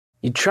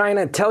You trying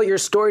to tell your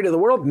story to the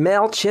world?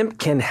 MailChimp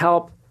can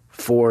help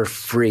for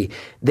free.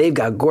 They've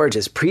got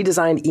gorgeous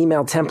pre-designed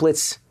email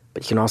templates,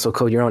 but you can also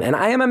code your own. And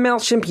I am a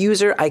MailChimp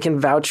user. I can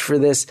vouch for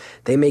this.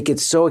 They make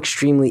it so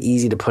extremely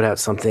easy to put out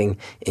something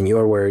in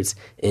your words,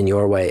 in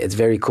your way. It's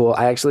very cool.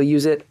 I actually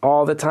use it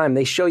all the time.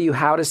 They show you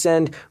how to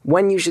send,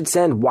 when you should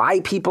send, why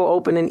people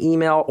open an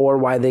email or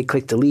why they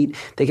click delete.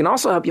 They can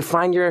also help you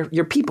find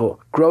your people,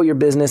 grow your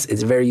business.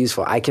 It's very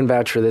useful. I can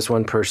vouch for this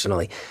one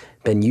personally.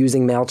 Been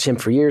using MailChimp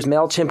for years.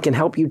 MailChimp can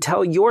help you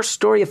tell your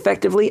story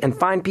effectively and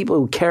find people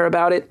who care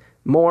about it.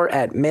 More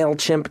at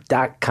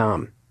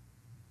MailChimp.com.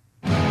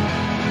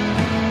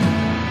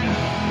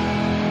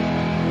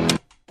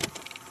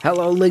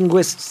 Hello,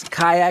 linguists,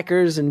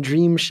 kayakers, and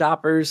dream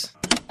shoppers.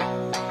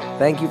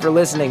 Thank you for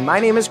listening. My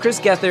name is Chris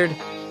Gethard.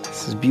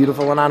 This is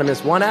Beautiful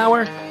Anonymous. 1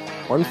 hour,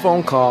 one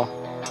phone call.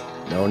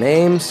 No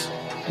names,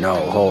 no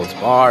holds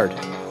barred.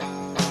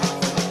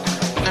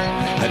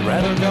 I'd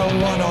rather go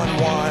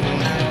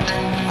one-on-one.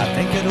 I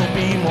think it'll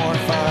be more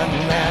fun.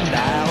 And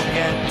I'll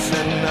get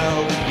to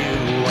know you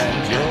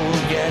and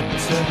you'll get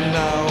to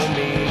know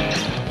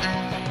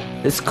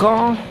me. This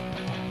call,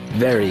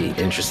 very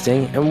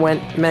interesting and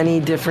went many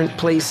different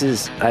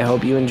places. I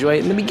hope you enjoy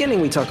it. In the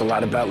beginning, we talk a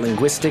lot about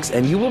linguistics,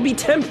 and you will be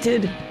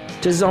tempted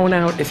to zone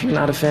out if you're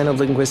not a fan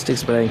of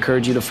linguistics, but I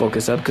encourage you to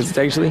focus up because it's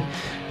actually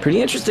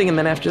pretty interesting. And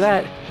then after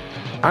that,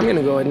 I'm going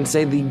to go ahead and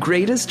say the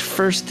greatest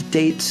first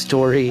date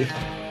story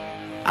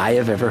I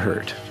have ever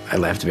heard. I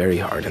laughed very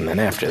hard, and then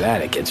after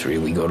that, it gets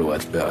we go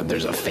to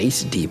there's a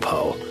face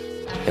depot.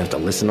 You have to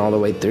listen all the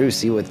way through,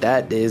 see what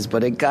that is,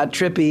 but it got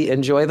trippy.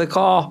 Enjoy the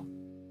call.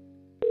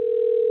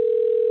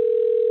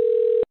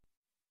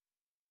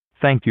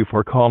 Thank you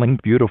for calling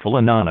Beautiful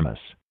Anonymous.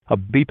 A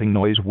beeping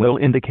noise will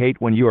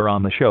indicate when you are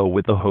on the show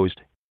with the host.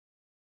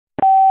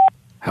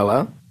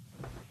 Hello?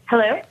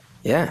 Hello?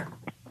 Yeah.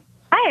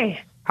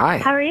 Hi. Hi.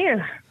 How are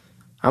you?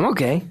 I'm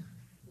okay.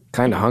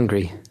 Kind of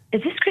hungry.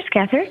 Is this Chris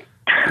Gethard?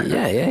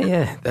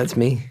 Yeah. That's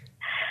me.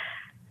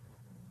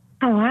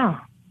 Oh,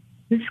 wow.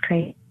 This is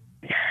great.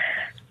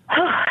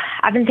 Oh,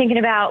 I've been thinking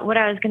about what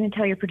I was going to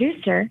tell your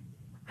producer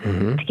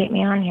to get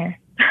me on here.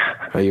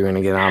 Oh, you're going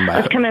to get on by... I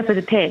was coming up with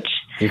a pitch.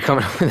 You're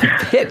coming up with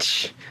a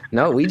pitch.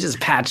 No, we just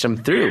patch them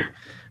through.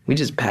 We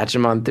just patch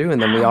them on through,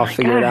 and then we all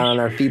figure it out on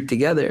our feet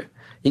together.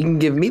 You can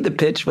give me the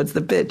pitch. What's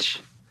the pitch?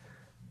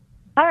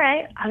 All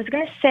right. I was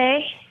going to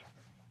say,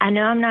 I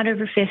know I'm not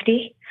over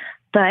 50,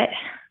 but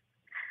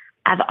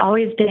I've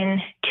always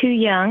been too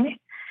young,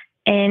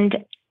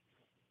 and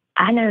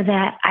I know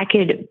that I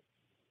could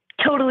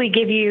totally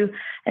give you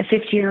a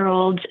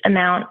 50-year-old's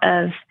amount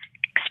of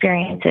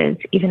experiences,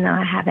 even though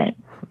I haven't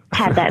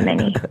had that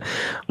many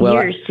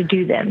years to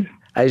do them.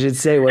 I should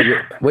say what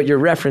you're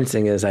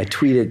referencing is I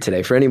tweeted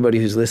today. For anybody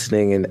who's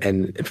listening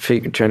and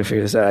trying to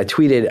figure this out, I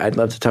tweeted, I'd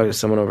love to talk to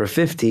someone over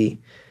 50,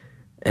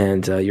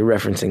 and you're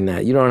referencing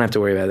that. You don't have to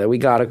worry about that. We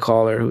got a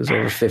caller who was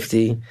over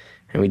 50,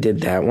 and we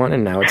did that one,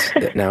 and now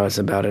it's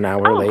about an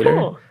hour later.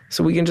 Cool.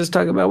 So we can just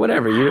talk about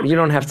whatever. You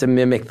don't have to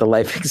mimic the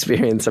life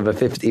experience of a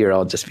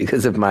 50-year-old just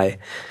because of my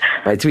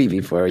tweet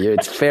before.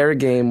 It's fair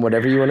game,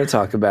 whatever you want to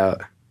talk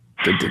about,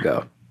 good to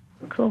go.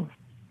 Cool.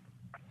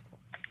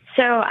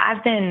 So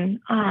I've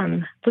been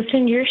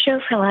listening to your show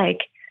for I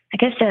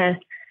guess a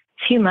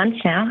few months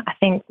now. I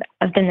think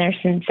I've been there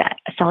since I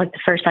saw the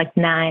first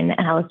 9,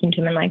 and I listened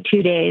to them in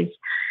 2 days.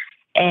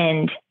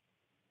 And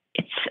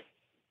it's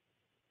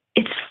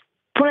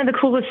one of the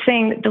coolest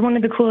one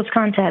of the coolest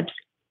concepts.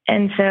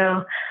 And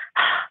so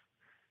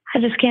I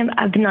just can't,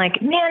 I've been man,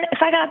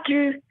 if I got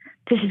through,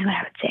 this is what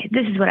I would say.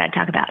 This is what I'd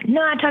talk about.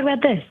 No, I'd talk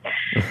about this.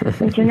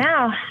 And so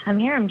now I'm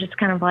here. I'm just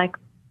kind of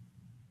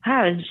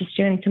I was just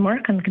doing some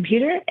work on the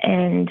computer,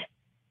 and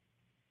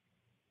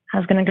I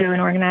was going to go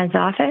and organize the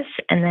office.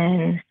 And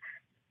then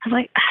I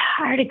was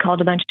I already called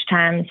a bunch of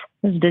times.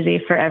 I was busy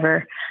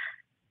forever.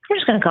 I'm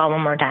just going to call one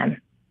more time.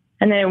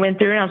 And then it went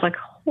through, and I was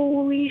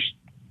holy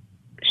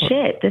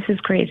shit, this is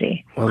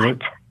crazy. Well,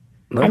 what?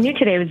 Look, I knew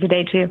today was the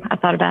day, too. I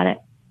thought about it.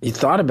 You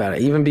thought about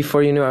it even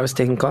before you knew I was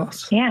taking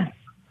calls? Yeah.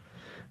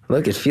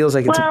 Look, it feels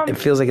like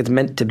it's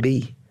meant to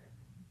be.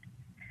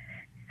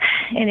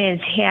 It is,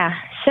 yeah.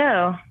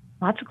 So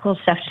lots of cool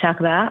stuff to talk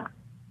about.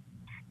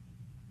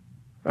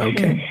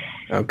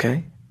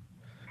 Okay.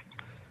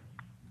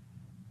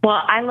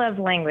 Well, I love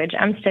language.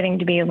 I'm studying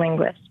to be a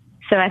linguist.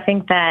 So I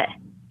think that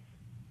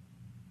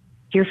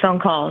your phone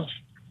calls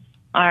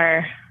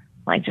are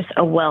just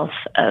a wealth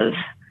of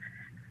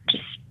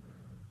just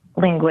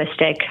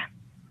linguistic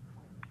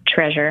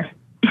treasure.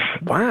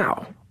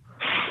 Wow.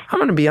 I'm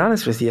going to be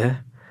honest with you.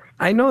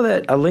 I know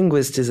that a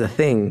linguist is a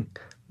thing.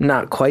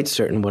 Not quite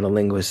certain what a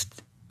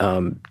linguist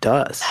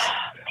does.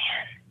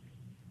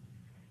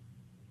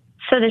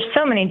 So there's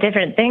so many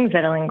different things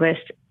that a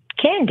linguist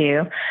can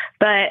do,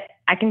 but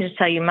I can just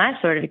tell you my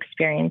sort of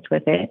experience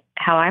with it,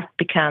 how I've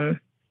become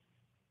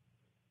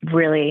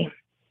really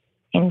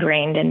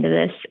ingrained into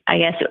this. I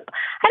guess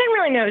I didn't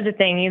really know it was a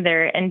thing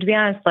either. And to be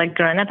honest,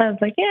 growing up, I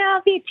was yeah,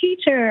 I'll be a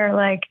teacher.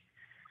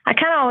 I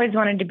kind of always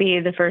wanted to be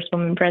the first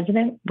woman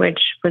president, which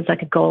was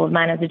like a goal of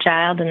mine as a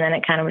child. And then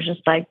it kind of was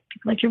just like,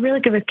 you're really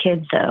good with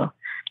kids, though.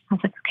 I was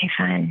like, okay,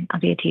 fine, I'll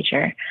be a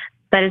teacher.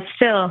 But it's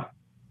still,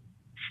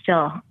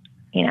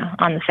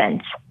 on the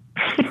fence.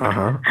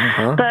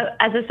 But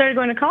as I started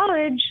going to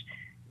college,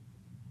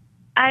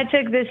 I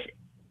took this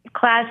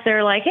class.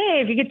 They're like,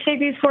 hey, if you could take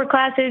these 4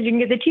 classes, you can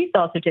get the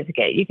TESOL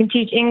certificate. You can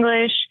teach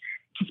English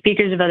to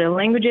speakers of other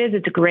languages.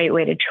 It's a great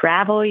way to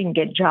travel. You can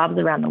get jobs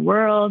around the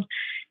world.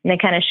 And they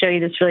kind of show you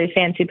this really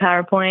fancy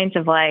PowerPoint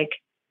of like,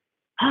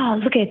 oh,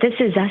 look at this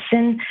is us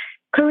in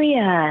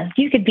Korea.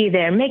 You could be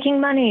there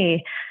making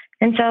money.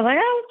 And so I was like,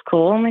 oh, it's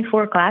cool. Only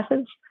 4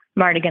 classes.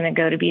 I'm already going to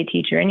go to be a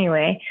teacher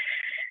anyway.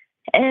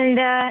 And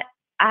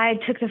I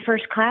took the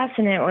first class,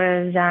 and it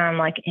was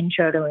like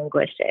Intro to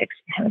Linguistics.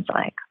 And I was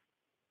like,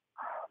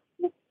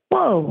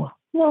 whoa.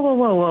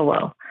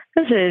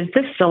 This is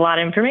a lot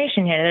of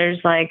information here.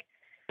 There's like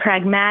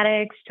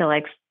pragmatics to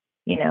like,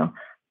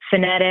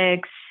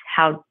 phonetics,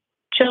 how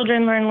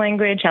children learn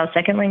language, how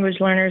second language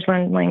learners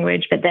learn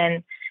language. But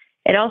then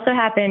it also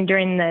happened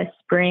during the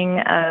spring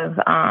of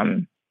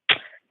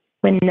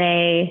when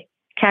they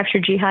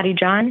captured Jihadi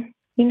John,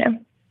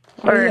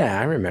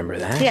 I remember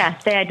that. Yeah,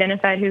 they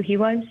identified who he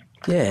was.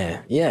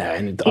 Yeah,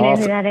 and Do you know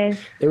who that is?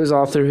 It was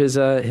all through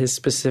his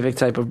specific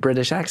type of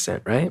British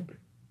accent, right?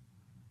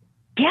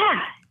 Yeah.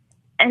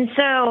 And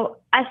so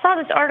I saw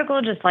this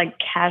article just like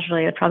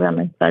casually, probably on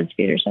like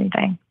BuzzFeed or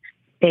something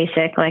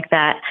basic like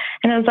that.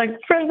 And I was like,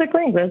 forensic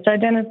linguist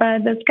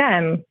identified this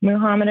guy,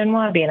 Muhammad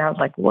Anwabi. And I was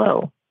like,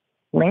 whoa,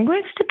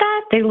 linguists did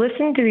that? They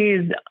listened to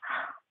these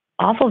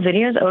awful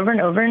videos over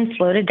and over and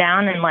slowed it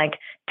down and like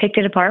picked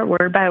it apart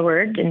word by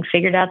word and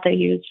figured out that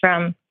he was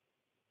from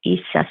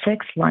East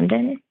Sussex,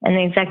 London, and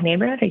the exact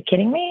neighborhood. Are you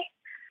kidding me?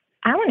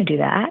 I want to do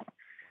that.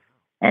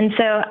 And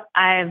so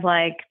I've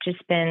like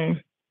just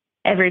been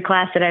every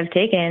class that I've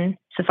taken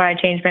so far. I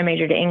changed my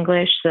major to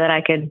English so that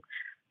I could.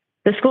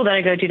 The school that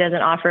I go to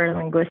doesn't offer a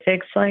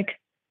linguistics like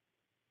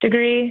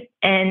degree,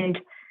 and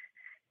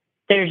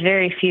there's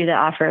very few that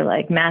offer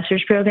like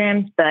master's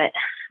programs. But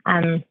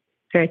I'm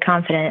very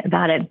confident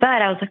about it.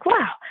 But I was like,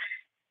 wow,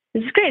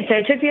 this is great. So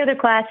I took the other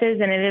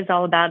classes, and it is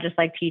all about just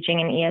like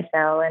teaching and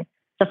ESL and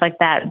stuff like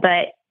that.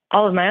 But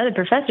all of my other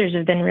professors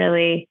have been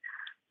really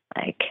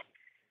like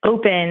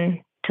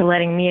open to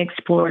letting me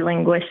explore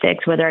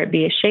linguistics, whether it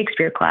be a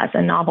Shakespeare class,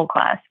 a novel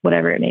class,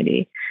 whatever it may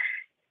be.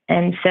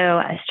 And so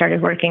I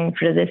started working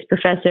for this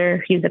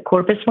professor. He's a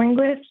corpus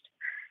linguist,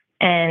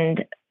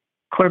 and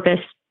corpus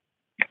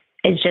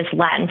is just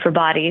Latin for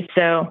body.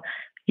 So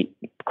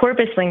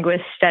corpus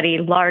linguists study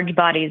large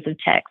bodies of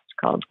text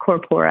called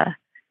corpora,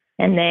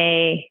 and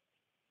they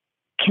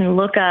can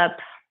look up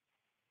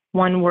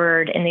one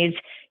word in these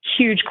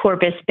huge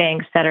corpus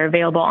banks that are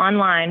available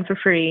online for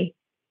free.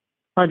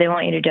 Well, they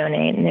want you to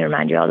donate, and they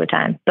remind you all the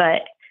time.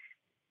 But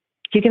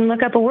you can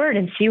look up a word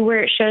and see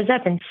where it shows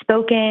up in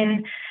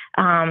spoken,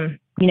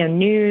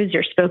 news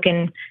or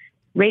spoken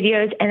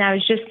radios. And I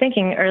was just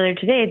thinking earlier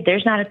today,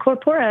 there's not a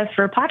corpora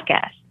for a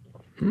podcast.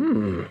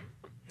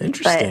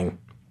 Interesting.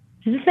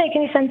 But does this make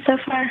any sense so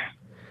far?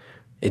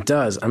 It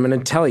does. I'm going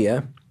to tell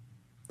you,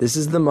 this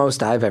is the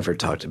most I've ever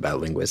talked about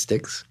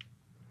linguistics.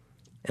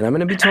 And I'm going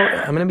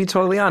to be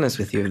totally honest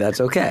with you, if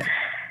that's okay.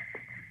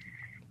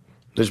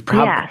 There's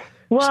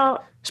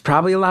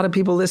probably a lot of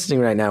people listening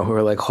right now who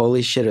are like,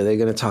 holy shit, are they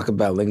going to talk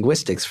about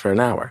linguistics for an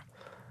hour?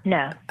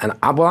 No. And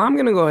I'm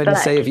going to go ahead and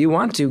say, if you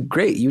want to,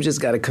 great. You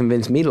just got to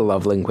convince me to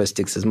love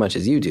linguistics as much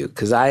as you do.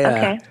 Because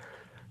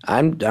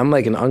I'm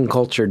like an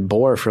uncultured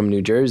boar from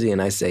New Jersey,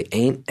 and I say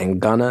ain't and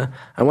gonna.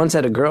 I once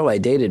had a girl I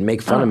dated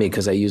make fun of me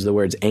because I use the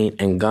words ain't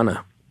and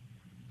gonna.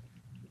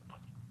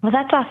 Well,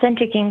 that's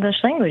authentic English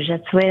language.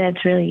 That's the way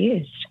that's really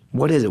used.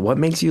 What is it? What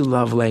makes you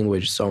love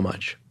language so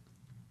much?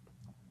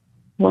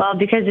 Well,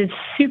 because it's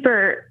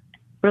super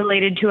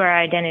related to our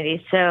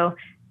identity. So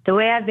the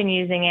way I've been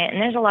using it,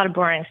 and there's a lot of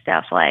boring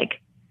stuff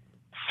like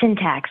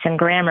syntax and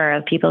grammar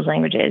of people's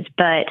languages,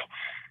 but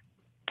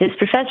this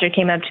professor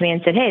came up to me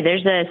and said, hey,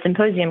 there's a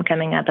symposium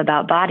coming up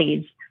about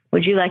bodies.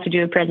 Would you like to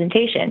do a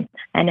presentation?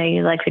 I know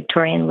you like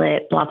Victorian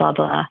lit, blah, blah,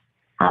 blah.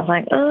 I was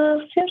like,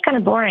 oh, seems kind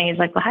of boring. He's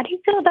like, well, how do you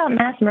feel about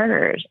mass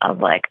murderers? I was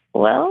like,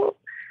 well,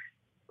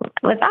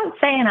 without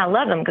saying I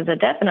love them, because I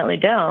definitely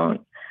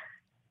don't,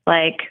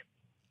 like,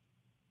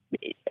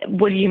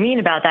 what do you mean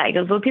about that? He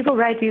goes, well, people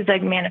write these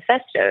like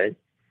manifestos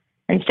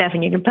and stuff,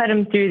 and you can put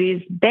them through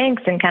these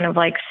banks and kind of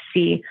like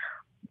see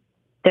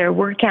their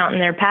word count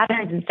and their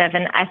patterns and stuff.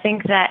 And I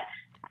think that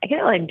I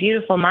get like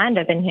beautiful mind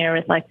up in here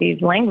with like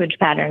these language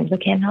patterns. I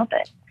can't help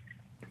it.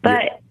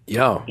 But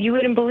you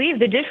wouldn't believe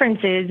the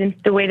differences in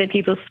the way that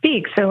people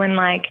speak. So when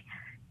like,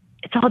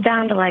 it's all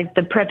down to like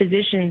the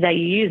prepositions that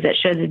you use that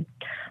show the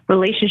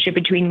relationship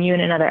between you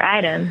and another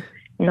item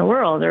in the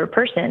world or a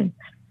person.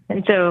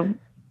 And so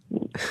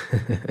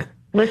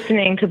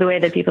listening to the way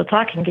that people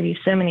talk can give you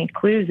so many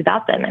clues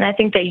about them. And I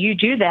think that you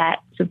do that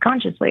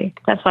subconsciously.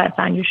 That's why I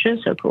found your show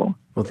so cool.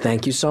 Well,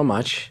 thank you so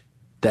much.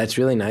 That's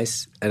really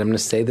nice. And I'm going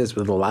to say this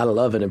with a lot of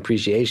love and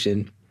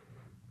appreciation.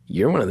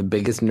 You're one of the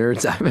biggest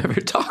nerds I've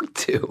ever talked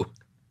to.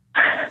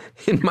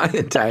 in my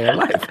entire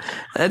life.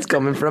 That's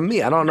coming from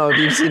me. I don't know if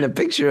you've seen a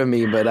picture of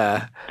me, but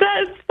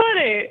That's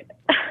funny.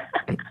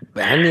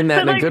 I mean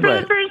that But in a like good for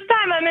way. the first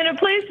time, I'm in a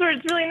place where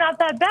it's really not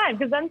that bad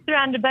because I'm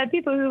surrounded by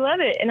people who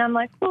love it, and I'm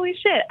like, holy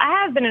shit,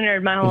 I have been a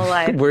nerd my whole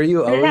life. Were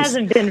you And it always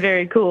hasn't been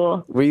very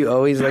cool. Were you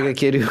always like a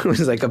kid who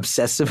was like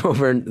obsessive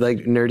over like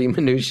nerdy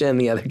minutia,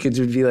 and the other kids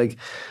would be like,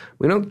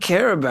 "We don't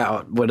care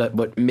about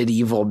what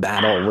medieval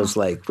battle was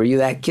like." Were you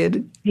that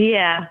kid?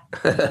 Yeah.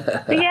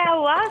 Yeah.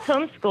 Well, I was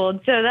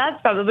homeschooled, so that's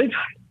probably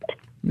part of it.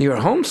 You were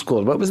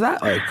homeschooled. What was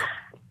that like?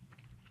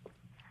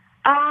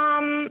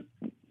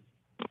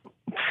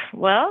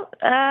 Well,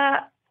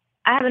 I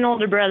have an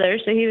older brother,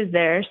 so he was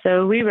there.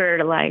 So we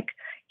were like,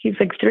 he's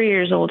like 3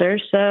 years older.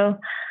 So,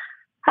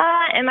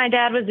 and my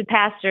dad was a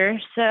pastor.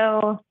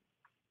 So,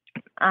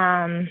 yeah,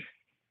 I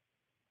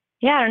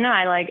don't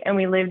know. And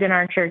we lived in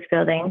our church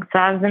building. So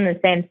I was in the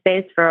same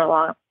space for a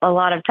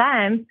lot of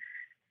time.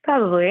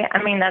 Probably.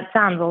 I mean, that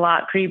sounds a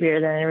lot creepier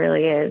than it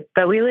really is.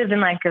 But we lived in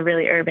like a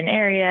really urban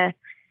area.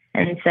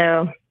 And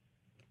so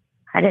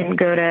I didn't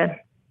go to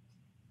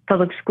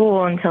public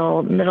school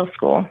until middle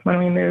school when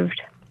we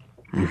moved.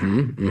 So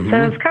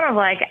it's kind of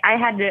like I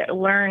had to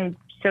learn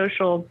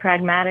social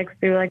pragmatics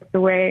through like the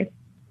way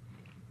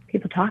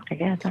people talked, I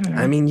guess. I don't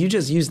know. I mean, you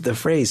just used the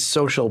phrase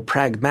social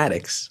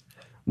pragmatics.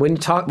 When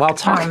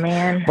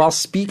while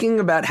speaking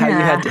about how you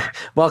had to,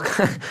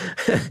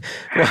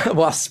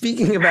 while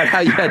speaking about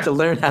how you had to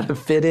learn how to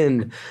fit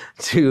in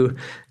to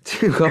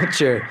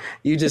culture,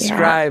 you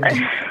described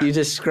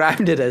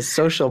it as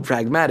social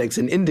pragmatics,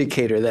 an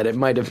indicator that it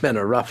might have been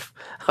a rough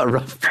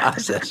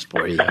process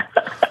for you.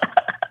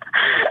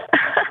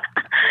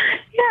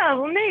 Yeah,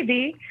 well,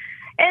 maybe.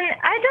 And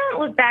I don't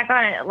look back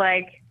on it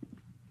like,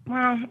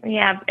 well,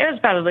 yeah, it was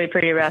probably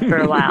pretty rough for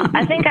a while.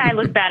 I think I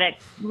look back at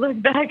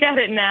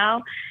it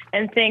now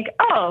and think,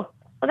 oh,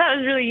 well, that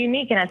was really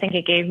unique. And I think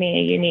it gave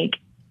me a unique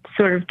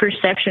sort of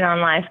perception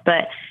on life.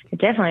 But it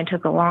definitely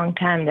took a long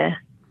time to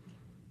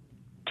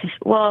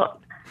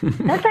well,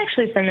 that's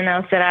actually something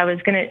else that I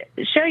was going to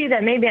show you,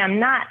 that maybe I'm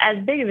not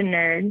as big of a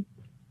nerd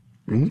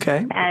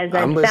as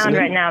I sound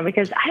right now,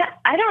 because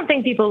I don't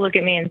think people look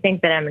at me and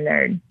think that I'm a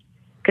nerd.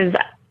 Because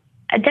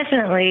I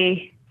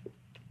definitely,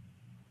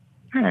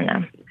 I don't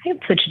know. I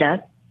could switch it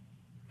up.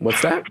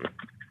 What's that?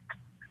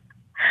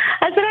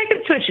 I said I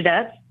could switch it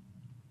up.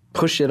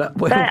 Push it up?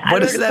 What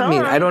does that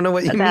mean? I don't know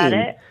what you mean.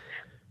 It.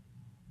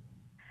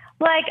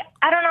 Like,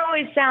 I don't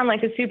always sound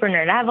like a super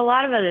nerd. I have a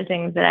lot of other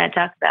things that I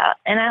talk about,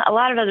 and a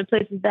lot of other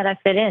places that I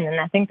fit in. And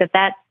I think that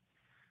that's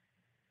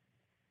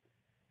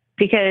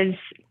because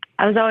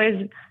I was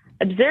always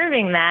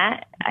observing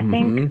that. I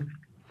think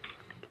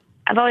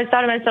I've always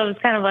thought of myself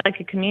as kind of like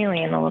a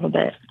chameleon a little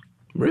bit.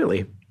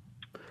 Really?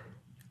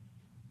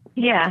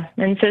 Yeah.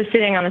 And so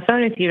sitting on the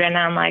phone with you right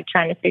now, I'm like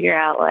trying to figure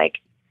out like,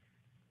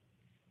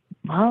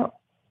 well,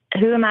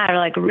 who am I? Or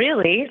like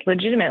really,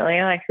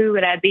 legitimately, like who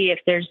would I be if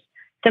there's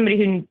somebody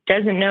who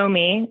doesn't know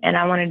me and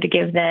I wanted to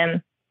give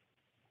them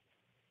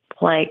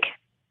like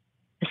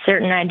a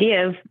certain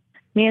idea of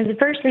me as a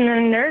person,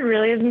 and a nerd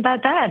really isn't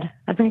that bad.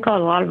 I've been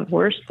called a lot of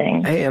worse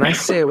things. Hey, and I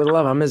say it with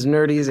love. I'm as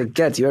nerdy as it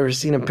gets. You ever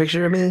seen a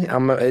picture of me?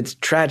 It's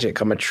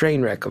tragic. I'm a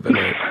train wreck of a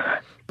nerd.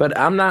 But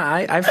I'm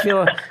not, I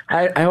feel,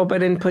 I hope I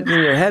didn't put you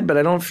in your head, but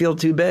I don't feel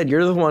too bad.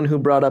 You're the one who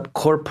brought up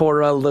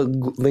corpora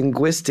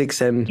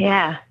linguistics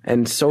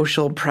and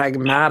social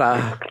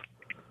pragmata.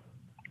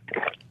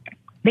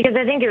 Because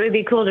I think it would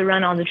be cool to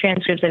run all the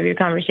transcripts of your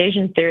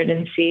conversations through it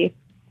and see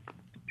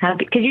how,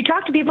 because you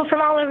talk to people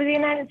from all over the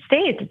United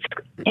States. It's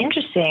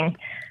interesting.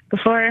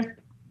 Before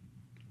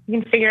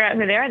you can figure out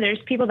who they are, there's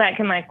people that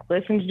can like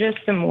listen to just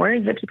some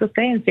words that people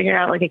say and figure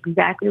out like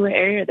exactly what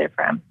area they're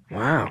from.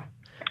 Wow.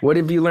 What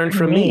have you learned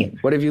from me?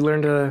 What have you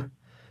learned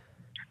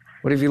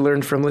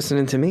from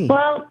listening to me?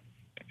 Well,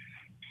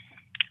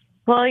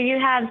 you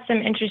have some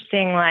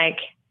interesting, like,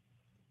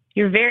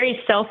 you're very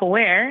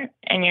self-aware,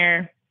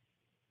 and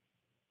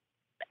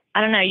I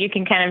don't know, you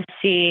can kind of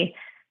see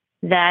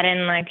that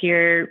in like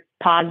your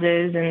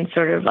pauses and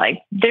sort of like,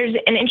 there's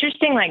an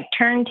interesting like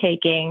turn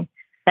taking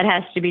that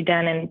has to be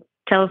done in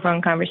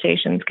telephone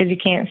conversations because you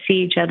can't see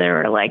each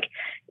other or like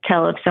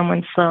tell if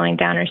someone's slowing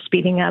down or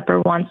speeding up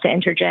or wants to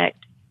interject.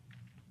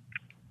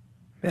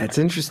 That's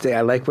interesting.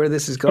 I like where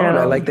this is going.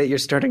 I like that you're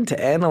starting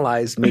to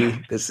analyze me.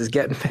 This is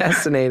getting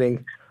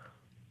fascinating.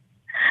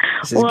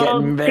 This is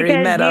getting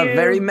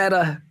very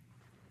meta.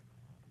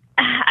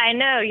 I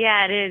know.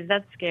 Yeah, it is.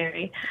 That's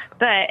scary.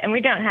 And we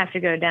don't have to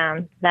go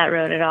down that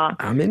road at all.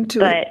 I'm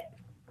into it. But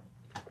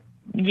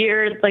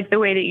you're like the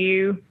way that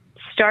you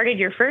started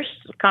your first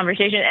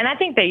conversation. And I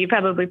think that you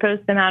probably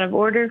post them out of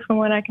order from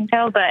what I can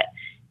tell, but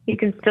you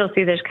can still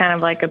see there's kind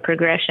of like a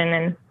progression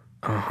in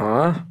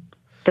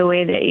the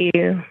way that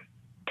you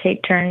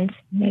take turns,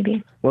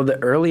 maybe. Well,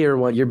 the earlier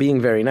one, you're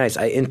being very nice.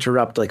 I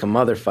interrupt like a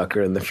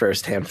motherfucker in the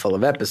first handful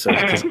of episodes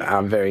because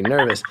I'm very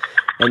nervous.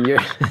 And you're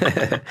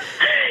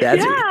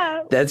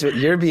that's what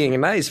you're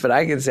being nice, but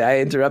I can say I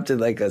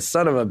interrupted like a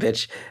son of a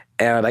bitch.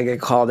 and I get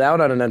called out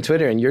on it on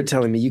Twitter, and you're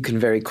telling me you can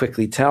very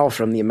quickly tell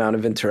from the amount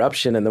of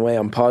interruption and the way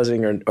I'm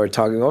pausing or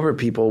talking over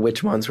people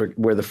which ones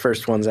were the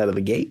first ones out of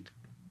the gate.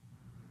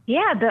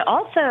 Yeah, but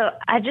also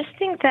I just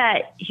think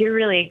that you're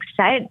really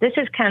excited. This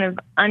is kind of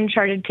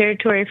uncharted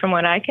territory from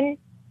what I can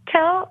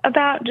tell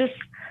about just,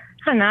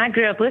 I don't know, I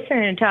grew up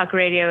listening to talk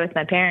radio with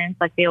my parents,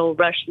 like the old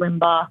Rush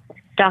Limbaugh,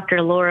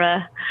 Dr.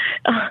 Laura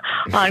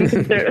on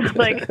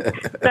like,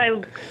 so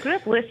I grew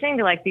up listening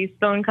to like these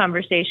phone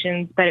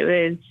conversations, but it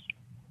was,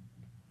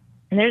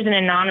 and there's an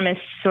anonymous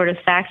sort of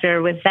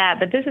factor with that,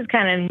 but this is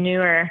kind of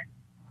newer.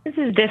 This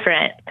is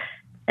different.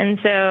 And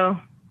so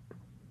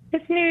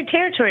it's new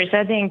territory. So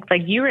I think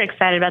like you were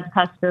excited about the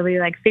possibility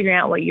of like figuring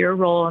out what your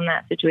role in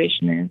that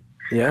situation is.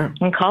 Yeah.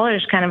 And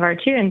callers kind of are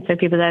too. And so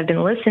people that have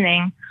been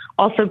listening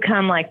also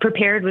come like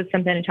prepared with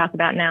something to talk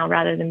about now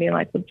rather than being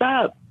like, what's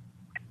up?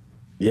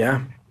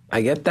 Yeah,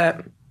 I get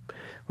that.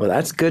 Well,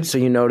 that's good. So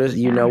you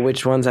know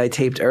which ones I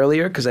taped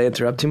earlier because I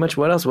interrupt too much.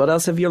 What else? What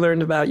else have you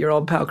learned about your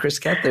old pal Chris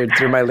Gethard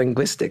through my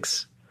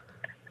linguistics?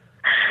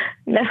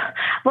 No.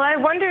 Well, I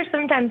wonder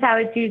sometimes how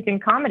it's used in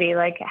comedy,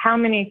 like how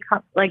many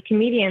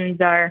comedians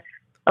are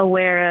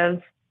aware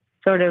of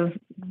sort of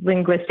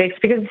linguistics,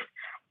 because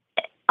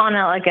on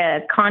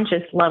a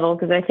conscious level,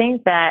 because I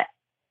think that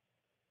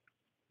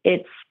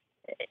it's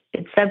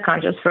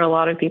subconscious for a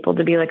lot of people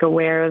to be like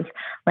aware of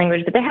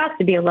language, but there has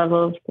to be a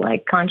level of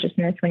like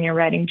consciousness when you're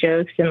writing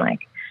jokes and like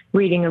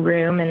reading a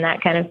room and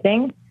that kind of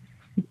thing.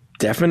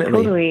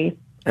 Definitely. Totally.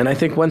 And I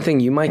think one thing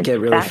you might get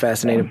really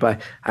fascinated by,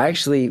 I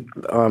actually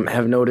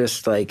have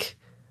noticed like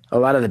a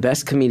lot of the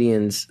best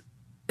comedians,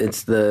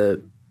 there's a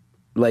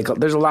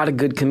lot of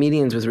good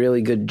comedians with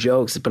really good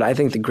jokes, but I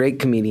think the great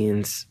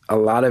comedians, a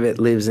lot of it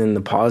lives in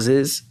the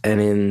pauses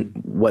and in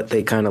what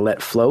they kind of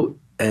let float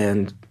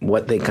and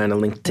what they kind of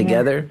link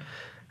together.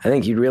 I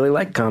think you'd really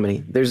like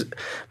comedy. There's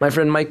my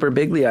friend Mike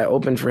Birbiglia, I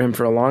opened for him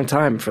for a long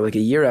time, for like a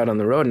year out on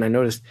the road, and I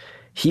noticed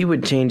he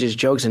would change his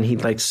jokes and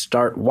he'd like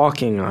start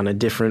walking on a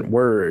different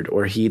word,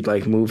 or he'd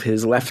like move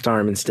his left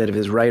arm instead of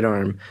his right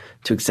arm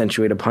to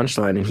accentuate a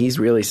punchline. And he's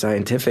really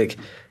scientific.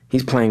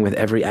 He's playing with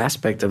every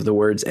aspect of the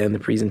words and the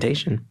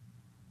presentation.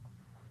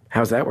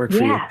 How's that work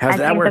for you? How's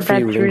that work for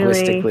you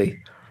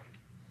linguistically?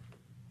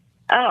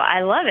 Oh,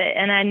 I love it.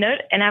 And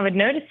I would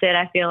notice it.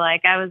 I feel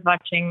like I was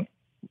watching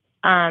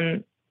a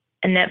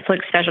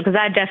Netflix special because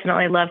I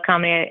definitely love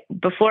comedy.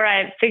 Before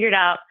I figured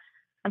out,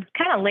 I'm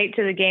kind of late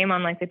to the game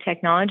on like the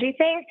technology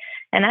thing.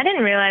 And I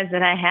didn't realize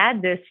that I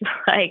had this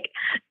like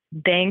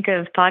bank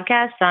of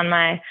podcasts on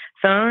my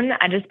phone.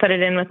 I just put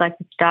it in with like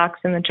the stocks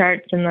and the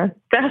charts and the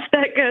stuff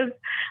that goes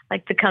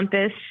like the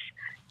compass.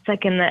 It's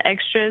like in the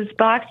extras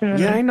box. And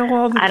yeah, I know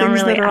all the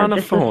things that are on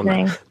a phone.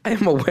 I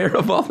am aware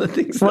of all the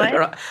things that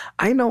are.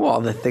 I know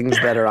all the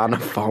things that are on a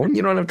phone.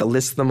 You don't have to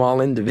list them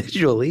all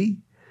individually.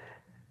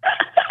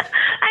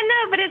 I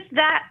know, but it's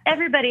that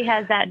everybody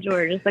has that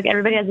drawer. Just like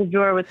everybody has a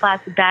drawer with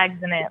plastic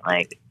bags in it.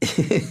 Like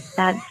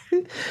that's.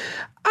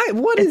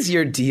 What is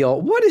your deal?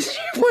 What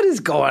is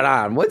going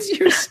on? What's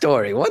your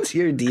story? What's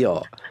your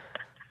deal?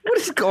 What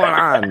is going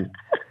on?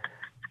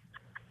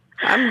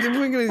 You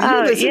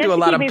listen to a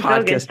lot of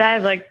podcasts. I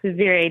have like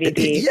severe ADD.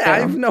 Yeah, so.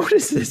 I've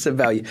noticed this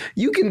about you.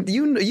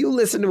 You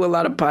listen to a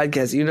lot of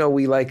podcasts. You know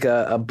we like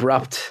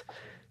abrupt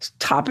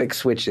topic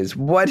switches.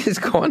 What is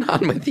going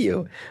on with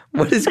you?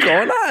 What is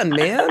going on,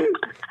 man?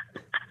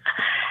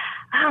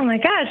 Oh my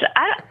gosh,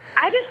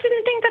 I just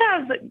didn't think that I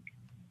was.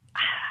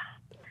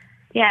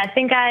 Yeah, I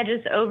think I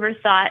just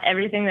overthought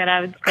everything that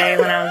I would say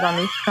when I was on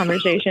this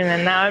conversation,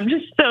 and now I'm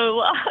just so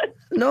lost.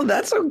 No,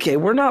 that's okay.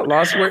 We're not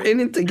lost. We're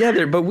in it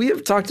together. But we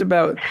have talked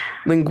about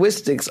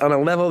linguistics on a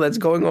level that's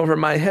going over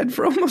my head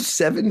for almost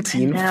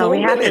 17 full minutes.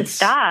 We have to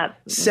stop.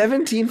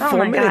 17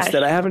 full minutes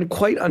that I haven't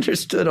quite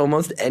understood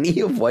almost any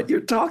of what you're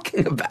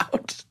talking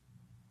about.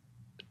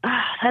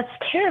 Oh, that's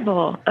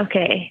terrible.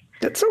 Okay.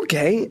 That's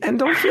okay. And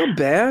don't feel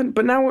bad.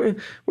 But now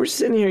we're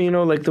sitting here, you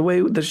know, like the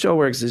way the show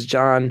works is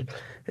John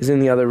is in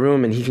the other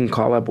room and he can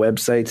call up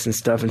websites and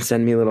stuff and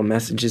send me little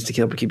messages to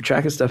help keep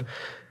track of stuff.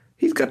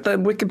 He's got the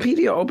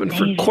Wikipedia open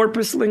for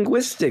corpus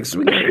linguistics.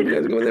 We're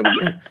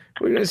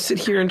gonna sit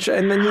here and try,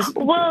 and then he's.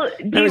 Well,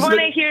 do you want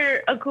to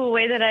hear a cool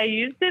way that I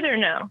used it or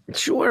no?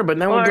 Sure, but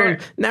now we're going.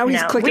 Now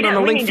he's clicking on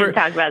the link for.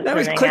 Now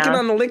he's clicking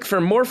on the link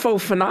for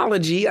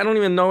morphophonology. I don't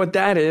even know what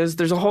that is.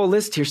 There's a whole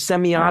list here: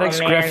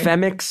 semiotics,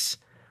 graphemics.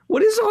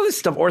 What is all this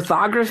stuff?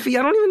 Orthography?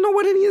 I don't even know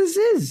what any of this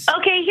is.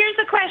 Okay, here's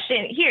the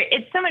question. Here,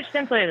 it's so much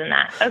simpler than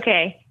that.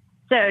 Okay,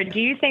 so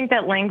do you think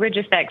that language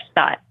affects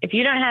thought? If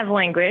you don't have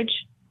language,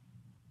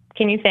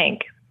 can you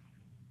think?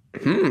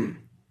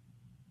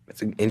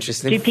 That's an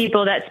interesting. Do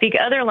people that speak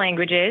other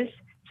languages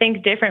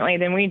think differently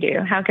than we do?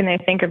 How can they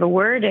think of a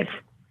word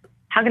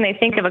how can they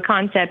think of a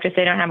concept if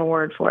they don't have a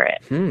word for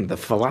it? The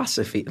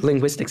philosophy.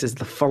 Linguistics is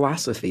the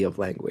philosophy of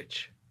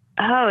language.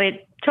 Oh,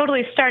 it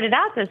totally started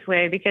out this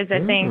way because I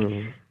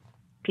think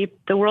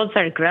the world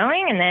started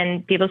growing and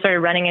then people started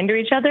running into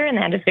each other and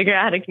they had to figure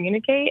out how to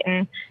communicate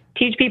and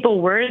teach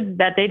people words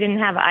that they didn't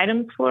have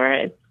items for.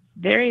 It's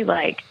very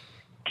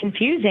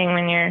confusing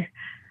when you're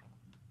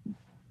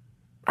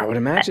I would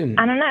imagine.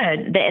 I don't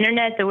know. The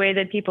internet, the way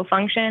that people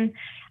function.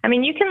 I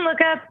mean, you can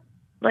look up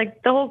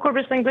like the whole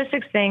corpus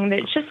linguistics thing.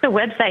 It's just a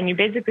website, and you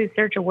basically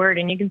search a word,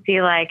 and you can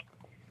see like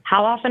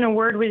how often a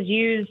word was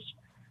used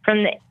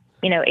from the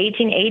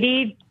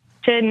 1880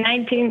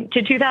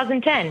 to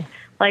 2010.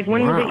 Like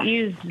when was it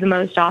used the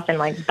most often?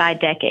 Like by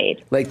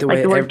decade. Like the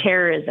word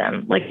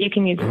terrorism. Like you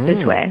can use it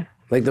this way.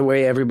 Like the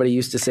way everybody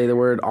used to say the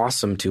word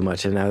awesome too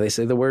much, and now they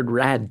say the word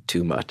rad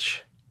too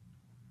much.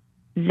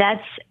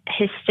 That's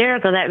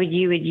hysterical that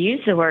you would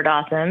use the word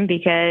awesome,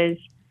 because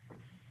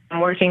I'm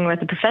working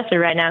with a professor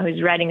right now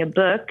who's writing a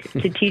book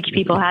to teach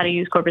people how to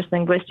use corpus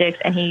linguistics,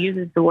 and he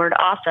uses the word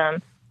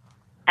awesome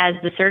as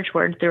the search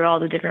word through all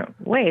the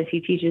different ways.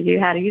 He teaches you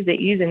how to use it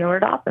using the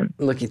word awesome.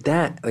 Look at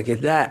that.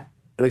 It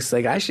looks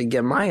like I should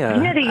get my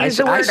I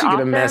should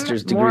get a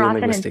master's degree in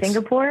often linguistics. In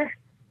Singapore?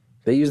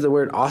 They use the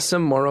word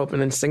awesome more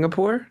open in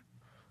Singapore?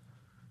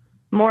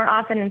 More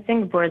often in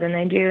Singapore than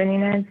they do in the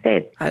United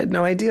States. I had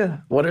no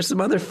idea. What are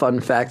some other fun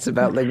facts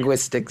about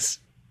linguistics?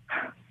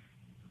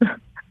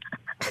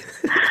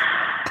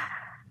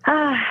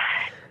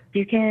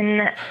 You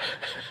can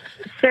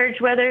search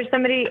whether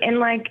somebody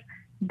in like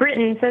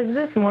Britain says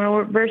this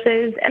more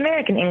versus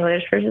American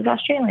English versus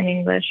Australian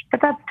English. But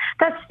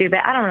that's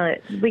stupid. I don't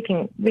really. We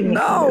can.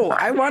 No,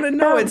 I want to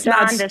know. It's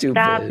not stupid.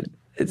 Stop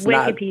it's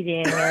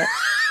Wikipediaing it.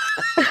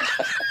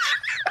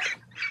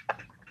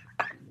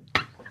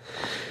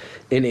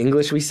 In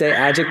English, we say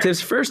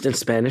adjectives first. In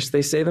Spanish,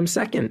 they say them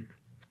second.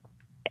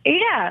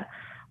 Yeah.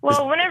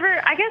 Well,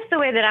 I guess the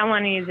way that I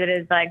want to use it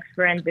is like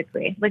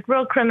forensically, like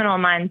real criminal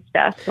mind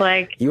stuff.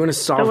 Like you want to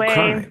solve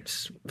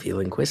crimes via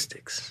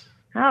linguistics.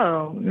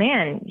 Oh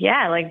man,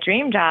 yeah, like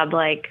dream job,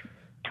 like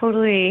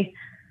totally,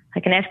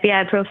 like an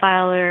FBI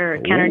profiler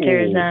or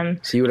counterterrorism.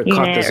 So you would have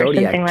caught the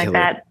Zodiac killer. Like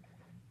that.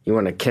 You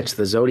want to catch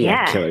the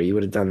Zodiac killer? You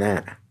would have done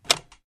that.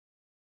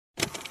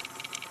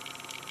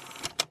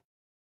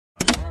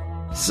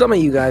 Some of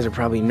you guys are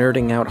probably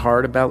nerding out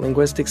hard about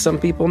linguistics. Some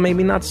people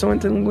maybe not so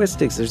into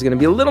linguistics. There's going to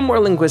be a little more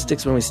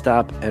linguistics when we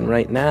stop. And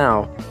right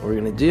now, what we're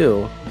going to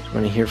do is we're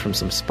going to hear from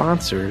some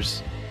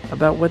sponsors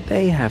about what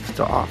they have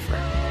to offer.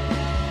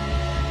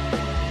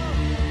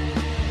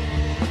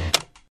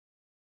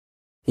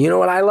 You know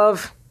what I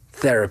love?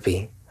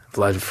 Therapy. I've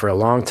loved it for a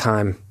long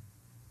time.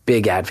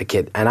 Big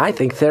advocate. And I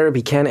think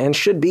therapy can and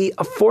should be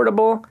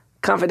affordable,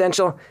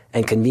 confidential,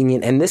 and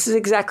convenient. And this is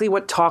exactly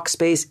what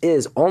Talkspace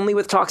is. Only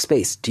with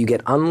Talkspace do you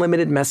get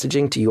unlimited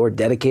messaging to your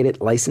dedicated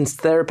licensed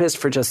therapist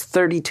for just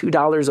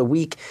 $32 a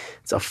week.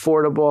 It's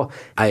affordable.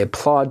 I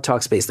applaud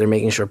Talkspace. They're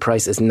making sure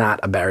price is not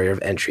a barrier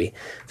of entry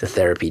to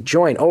therapy.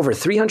 Join over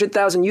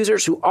 300,000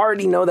 users who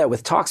already know that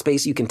with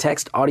Talkspace, you can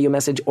text, audio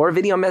message, or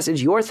video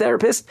message your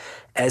therapist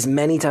as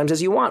many times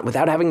as you want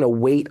without having to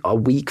wait a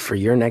week for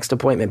your next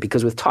appointment.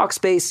 Because with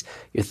Talkspace,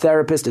 your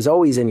therapist is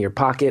always in your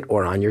pocket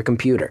or on your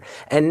computer.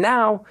 And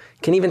now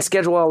can even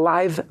schedule a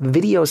live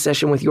video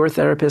session with your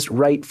therapist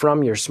right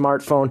from your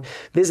smartphone.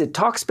 Visit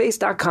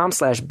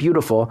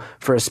Talkspace.com/beautiful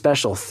for a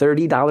special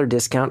 $30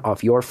 discount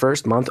off your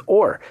first month,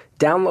 or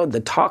download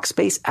the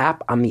Talkspace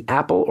app on the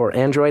Apple or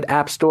Android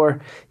App Store.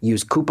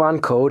 Use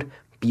coupon code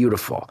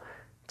BEAUTIFUL.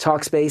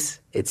 Talkspace,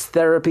 it's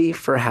therapy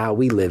for how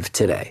we live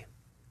today.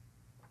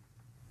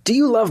 Do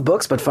you love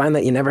books but find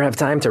that you never have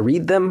time to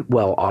read them?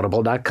 Well,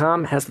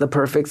 Audible.com has the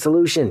perfect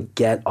solution.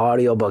 Get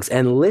audiobooks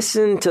and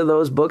listen to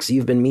those books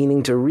you've been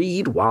meaning to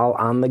read while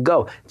on the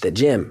go, at the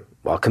gym,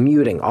 while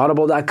commuting.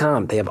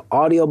 Audible.com. They have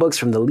audiobooks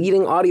from the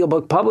leading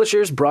audiobook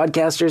publishers,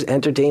 broadcasters,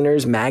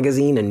 entertainers,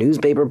 magazine and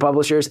newspaper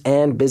publishers,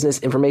 and business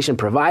information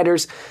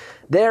providers.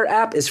 Their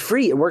app is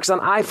free. It works on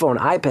iPhone,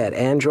 iPad,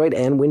 Android,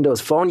 and Windows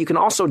Phone. You can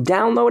also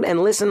download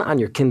and listen on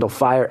your Kindle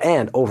Fire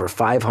and over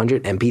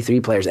 500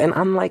 MP3 players. And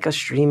unlike a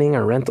streaming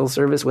or rental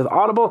service with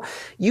Audible,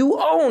 you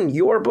own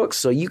your books,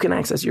 so you can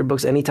access your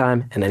books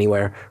anytime and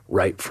anywhere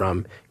right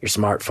from your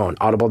smartphone.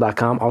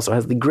 Audible.com also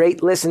has the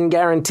great listen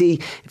guarantee.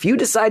 If you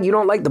decide you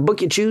don't like the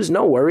book you choose,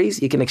 no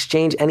worries. You can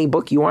exchange any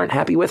book you aren't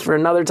happy with for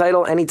another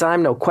title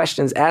anytime, no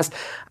questions asked.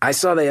 I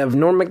saw they have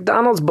Norm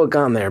Macdonald's book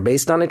on there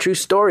based on a true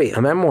story,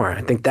 a memoir.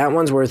 I think that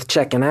one's worth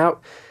checking out.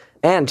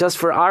 And just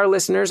for our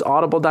listeners,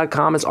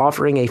 Audible.com is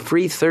offering a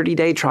free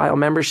 30-day trial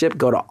membership.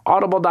 Go to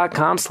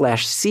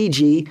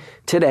audible.com/CG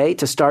today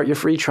to start your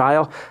free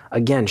trial.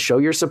 Again, show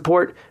your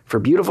support for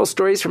beautiful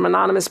stories from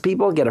anonymous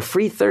people. Get a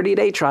free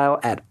 30-day trial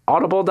at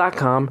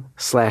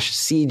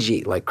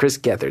audible.com/CG, like Chris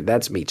Gethard.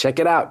 That's me. Check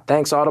it out.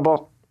 Thanks,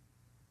 Audible.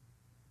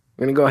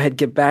 We're going to go ahead and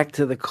get back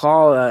to the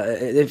call.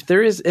 If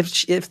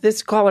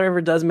this caller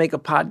ever does make a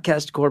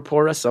podcast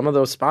corpora, some of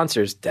those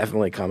sponsors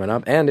definitely coming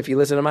up. And if you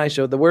listen to my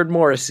show, the word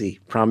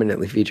Morrissey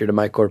prominently featured in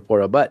my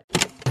corpora. But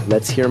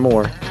let's hear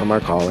more from our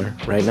caller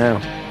right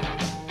now.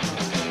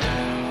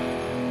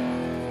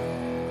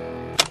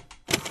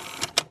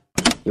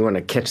 You want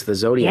to catch the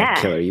Zodiac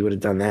killer? You would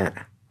have done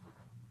that.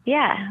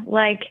 Yeah,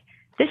 like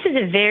this is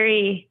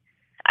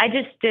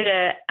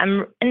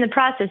I'm in the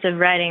process of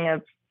writing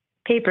a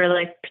paper,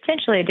 like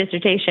potentially a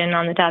dissertation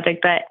on the topic,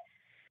 but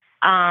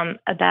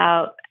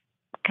about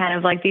kind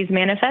of like these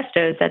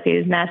manifestos that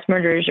these mass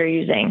murderers are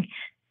using,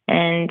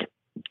 and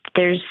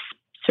there's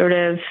sort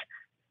of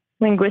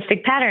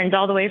linguistic patterns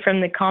all the way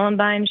from the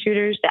Columbine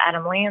shooters to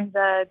Adam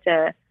Lanza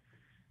to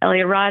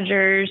Elliot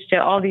Rogers to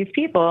all these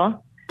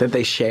people. That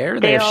they share?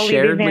 They have all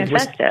shared leave these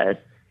manifestos.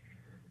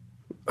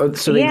 Oh,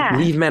 so they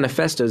leave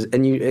manifestos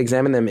and you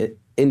examine them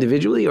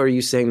individually, or are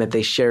you saying that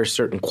they share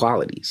certain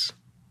qualities?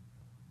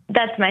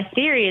 That's my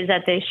theory, is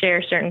that they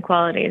share certain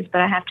qualities,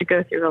 but I have to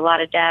go through a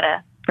lot of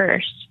data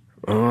first.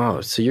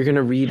 Oh, so you're going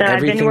to read so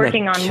everything. I've been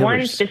working on killers.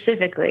 one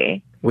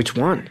specifically. Which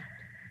one?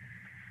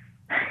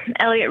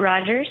 Elliot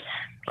Rogers.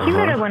 He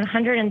wrote a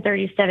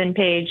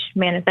 137-page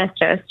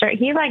manifesto.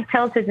 He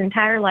tells his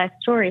entire life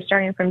story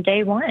starting from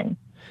day one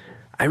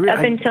up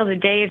until the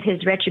day of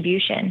his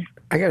retribution.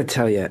 I got to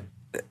tell you,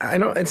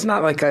 it's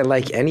not like I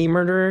like any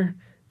murderer.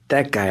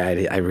 That guy, I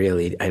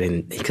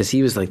didn't, because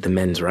he was like the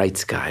men's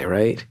rights guy,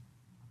 right?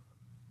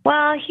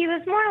 Well, he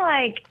was more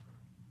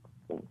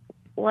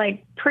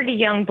like pretty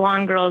young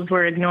blonde girls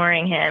were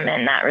ignoring him,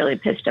 and that really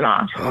pissed him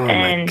off. Oh,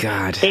 and my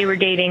God. They were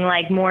dating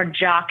more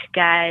jock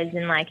guys,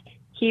 and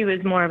he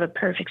was more of a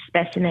perfect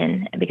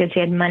specimen because he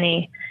had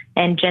money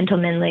and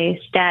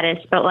gentlemanly status.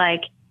 But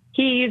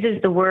he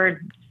uses the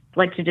word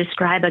to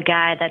describe a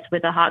guy that's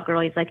with a hot girl.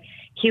 He's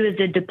he was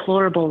a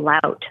deplorable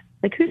lout.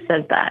 Who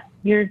says that?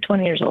 You're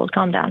 20 years old.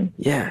 Calm down.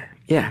 Yeah.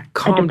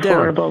 Calm down. A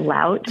deplorable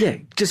lout. Yeah.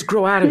 Just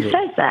grow out of it. Who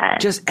says that?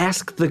 Just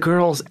ask the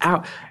girls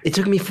out. It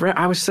took me forever.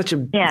 I was such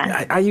a.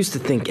 Yeah. I used to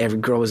think every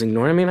girl was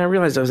ignoring me, and I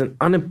realized I was an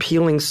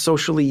unappealing,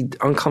 socially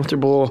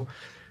uncomfortable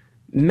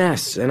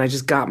mess, and I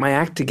just got my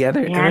act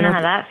together. Yeah, I know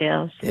how that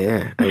feels.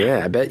 Yeah,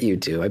 I bet you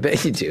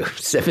do.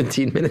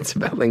 17 minutes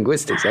about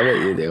linguistics. I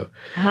bet you do.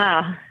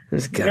 Wow.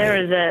 This guy.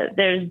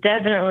 There's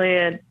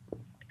definitely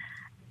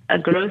a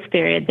growth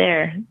period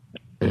there.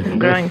 Some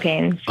growing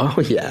pains. Oh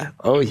yeah.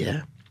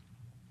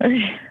 Do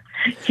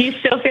you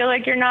still feel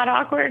like you're not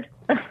awkward?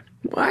 Well,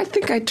 I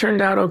think I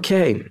turned out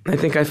okay. I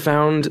think I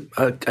found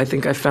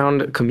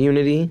a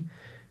community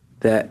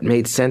that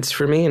made sense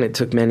for me, and it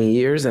took many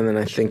years. And then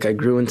I think I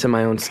grew into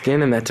my own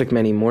skin, and that took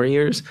many more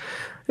years.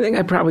 I think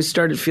I probably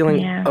started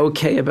feeling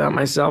okay about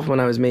myself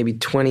when I was maybe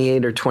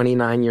 28 or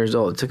 29 years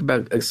old. It took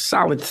about a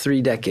solid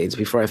 3 decades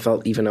before I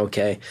felt even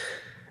okay.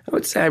 I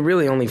would say I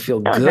really only feel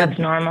good. That's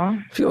normal.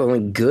 I feel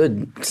only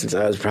good since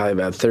I was probably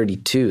about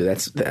 32.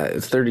 That's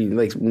 30.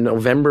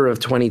 November of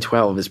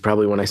 2012 is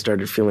probably when I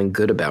started feeling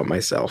good about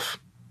myself.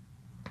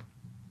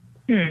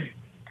 Yeah,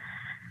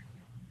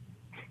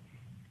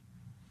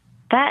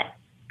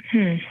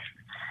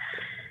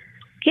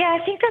 I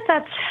think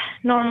that's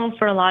normal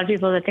for a lot of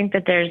people to think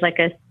that there's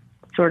a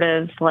sort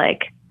of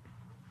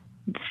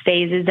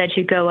phases that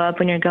you go up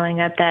when you're going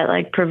up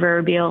that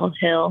proverbial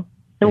hill.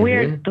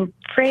 The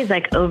phrase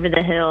over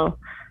the hill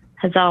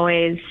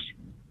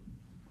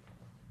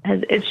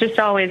it's just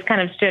always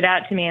kind of stood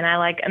out to me. And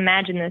I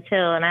imagine this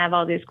hill, and I have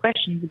all these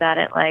questions about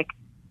it.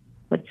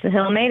 What's the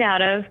hill made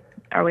out of?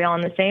 Are we all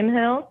on the same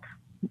hill?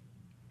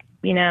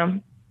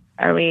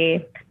 Are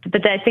we,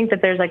 but I think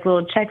that there's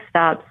little check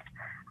stops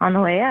on the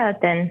way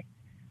up. And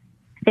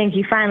I think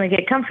you finally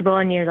get comfortable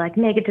and you're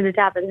make it to the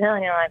top of the hill,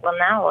 and you're well,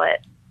 now what?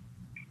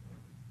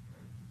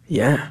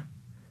 Yeah.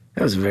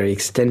 That was a very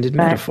extended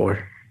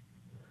metaphor.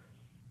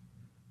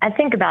 I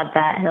think about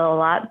that hill a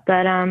lot,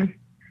 but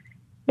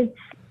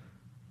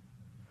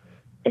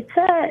it's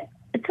an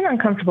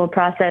uncomfortable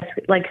process,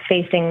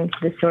 facing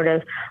the sort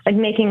of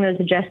making those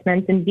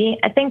adjustments and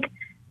I think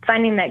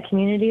finding that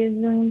community is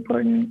really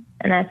important.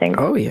 And I think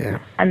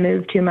I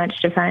moved too much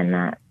to find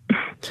that.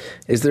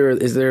 Is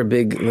there a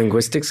big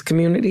linguistics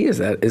community? Is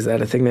that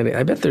a thing that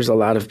I bet there's a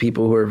lot of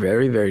people who are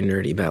very, very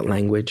nerdy about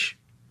language?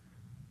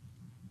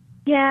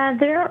 Yeah,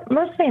 they're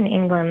mostly in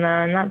England though,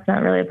 and that's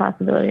not really a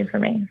possibility for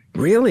me.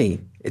 Really?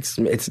 It's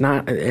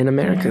not in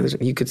America. Yeah.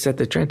 You could set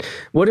the trend.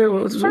 There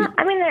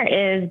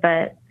is,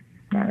 but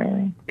not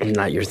really.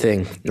 Not your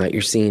thing, not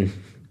your scene.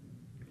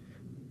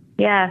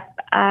 Yeah.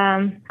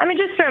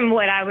 Just from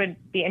what I would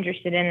be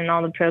interested in and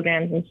all the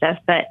programs and stuff,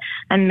 but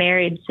I'm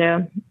married,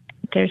 so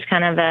there's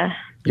kind of a...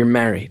 You're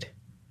married?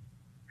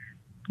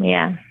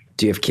 Yeah.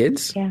 Do you have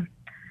kids? Yeah.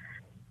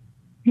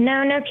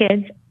 No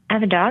kids. I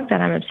have a dog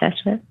that I'm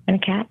obsessed with, and a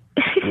cat.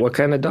 What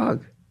kind of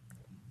dog?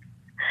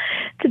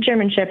 It's a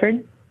German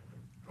Shepherd.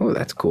 Oh,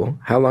 that's cool.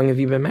 How long have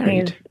you been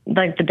married? He's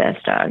the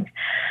best dog.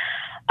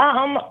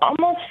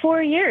 Almost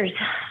 4 years.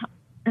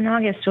 In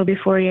August will be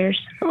 4 years.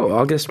 Oh,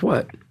 August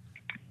what?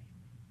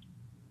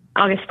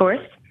 August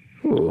 4th.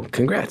 Oh,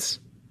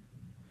 congrats.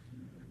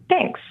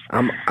 Thanks.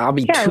 I'll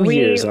be 2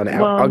 years on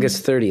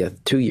August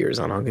 30th. 2 years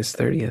on August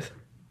 30th.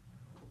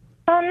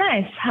 Oh,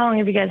 nice. How long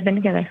have you guys been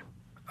together?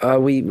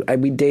 We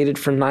dated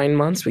for 9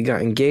 months. We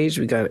got engaged.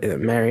 We got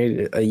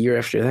married a year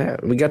after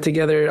that. We got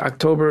together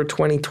October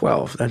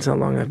 2012. That's how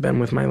long I've been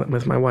with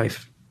my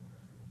wife.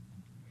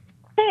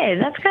 Hey,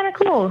 that's kind of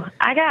cool.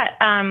 I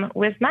got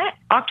with my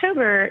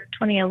October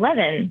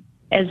 2011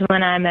 is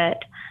when I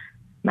met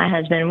my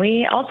husband.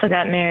 We also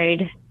got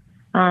married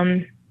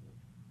from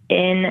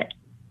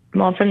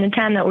the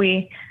time that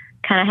we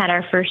kind of had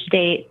our first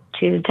date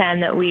to the time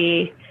that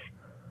we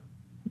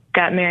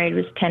got married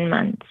was 10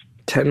 months.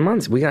 10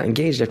 months. We got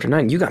engaged after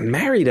 9. You got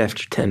married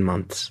after 10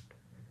 months.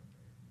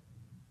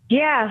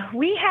 Yeah,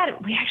 we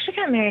actually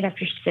got married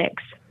after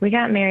 6. We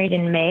got married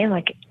in May,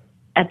 like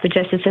at the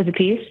Justice of the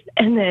Peace,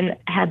 and then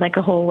had like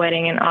a whole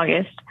wedding in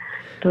August,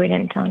 but we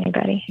didn't tell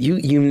anybody.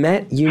 You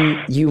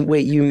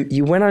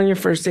went on your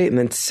first date, and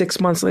then 6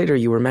 months later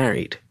you were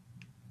married.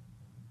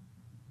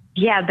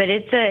 Yeah, but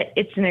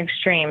it's an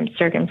extreme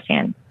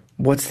circumstance.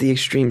 What's the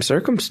extreme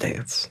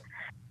circumstance?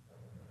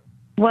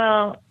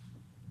 Well,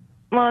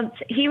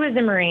 he was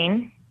a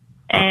Marine,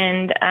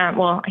 and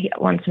he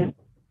once was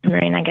a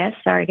Marine, I guess.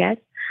 Sorry, guys.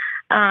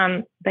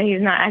 But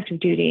he's not active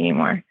duty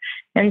anymore.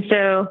 And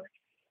so,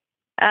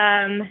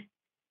 I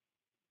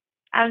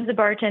was the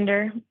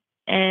bartender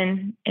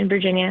in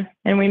Virginia,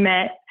 and we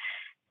met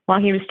while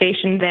he was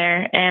stationed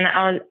there.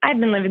 And I'd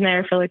been living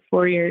there for like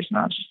 4 years, and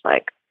I was just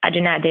like, I do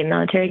not date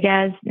military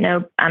guys.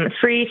 Nope. I'm a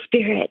free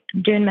spirit.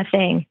 I'm doing my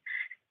thing,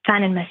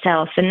 finding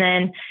myself. And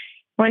then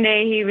one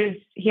day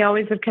he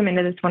always would come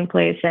into this one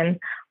place and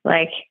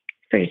like,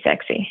 pretty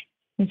sexy.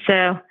 And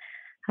so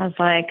I was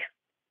like,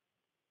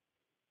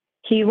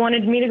 he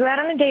wanted me to go out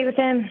on a date with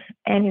him.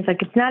 And he's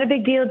like, it's not a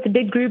big deal. It's a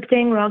big group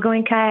thing. We're all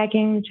going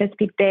kayaking,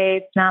 Chesapeake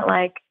Bay. It's not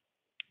like,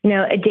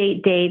 a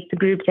date, the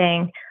group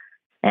thing.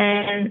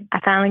 And I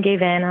finally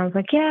gave in. I was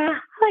like, yeah,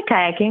 I like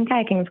kayaking.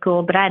 Kayaking is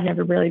cool, but I'd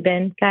never really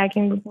been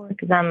kayaking before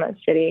because I'm a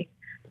city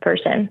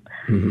person.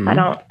 Mm-hmm.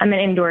 I'm an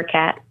indoor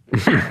cat.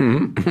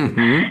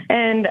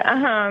 And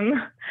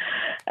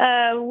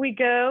we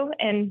go,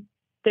 and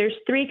there's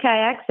 3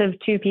 kayaks of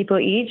 2 people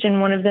each, and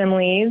one of them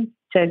leaves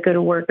to go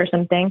to work or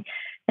something.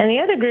 And the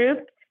other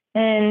group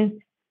and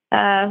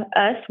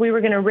us, we were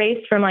going to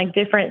race from like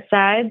different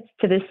sides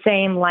to the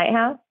same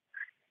lighthouse.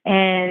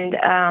 And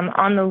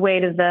on the way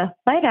to the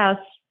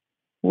lighthouse,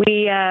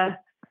 we had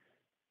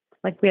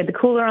the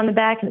cooler on the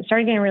back, and it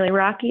started getting really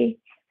rocky.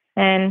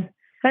 And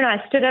I don't know,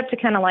 I stood up to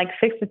kind of like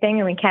fix the thing,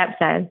 and we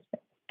capsized.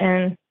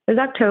 And it was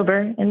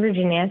October in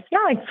Virginia. It's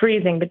not like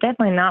freezing, but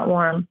definitely not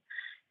warm.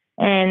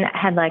 And I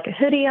had like a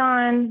hoodie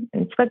on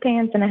and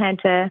sweatpants, and I had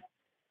to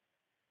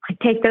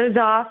take those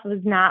off. It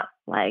was not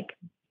like,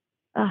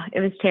 it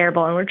was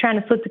terrible. And we're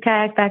trying to flip the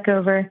kayak back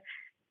over.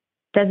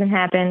 Doesn't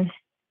happen.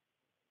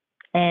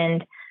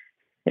 And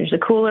there's a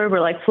cooler.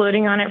 We're like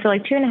floating on it for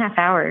like 2.5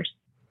 hours.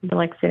 We're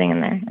like sitting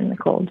in there in the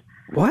cold.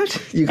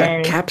 What? You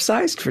got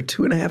capsized for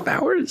 2.5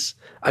 hours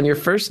on your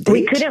first date?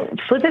 We couldn't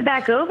flip it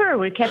back over.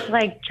 We kept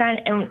like trying.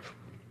 And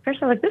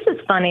first I was like, this is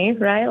funny,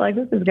 right? Like,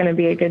 this is going to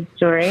be a good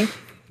story.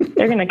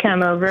 They're going to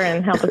come over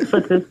and help us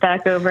flip this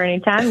back over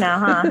anytime now,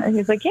 huh? And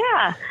he's like,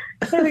 yeah,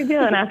 no big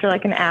deal. And after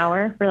like an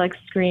hour, we're like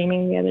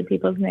screaming the other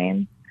people's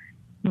names.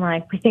 I'm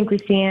like, we think we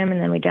see him, and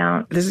then we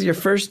don't. This is your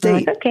first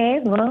date? Like, okay,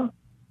 well,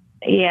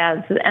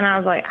 yeah. And I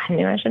was like, I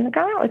knew I shouldn't have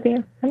gone out with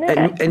you. I knew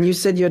that. And you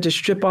said you had to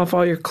strip off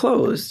all your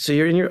clothes. So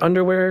you're in your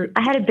underwear?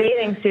 I had a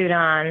bathing suit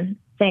on,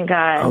 thank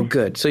God. Oh,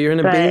 good. So you're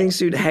in a bathing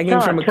suit hanging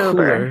from a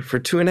cooler for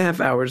 2.5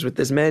 hours with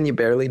this man you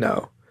barely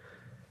know.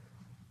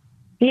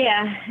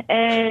 Yeah.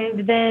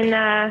 And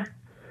then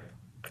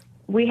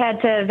we had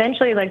to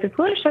eventually, like, the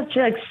cooler starts to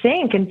like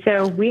sink. And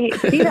so we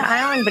see the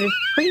island, but it's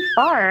pretty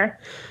far.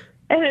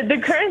 And the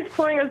current's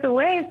pulling us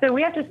away. So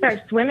we have to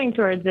start swimming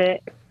towards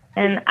it.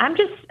 And I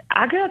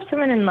grew up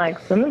swimming in like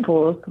swimming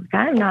pools.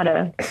 I'm not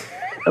a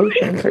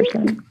ocean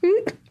person.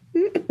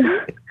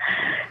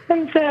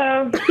 And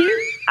so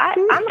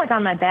I'm like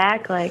on my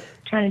back, like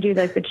trying to do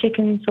like the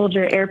chicken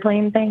soldier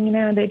airplane thing,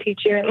 they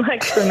teach you in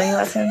like swimming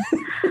lessons.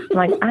 I'm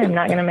like, I'm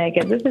not going to make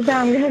it. This is how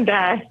I'm going to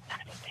die.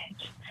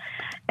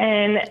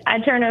 And I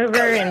turn over,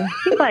 and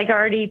he's like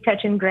already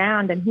touching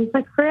ground, and he's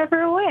like forever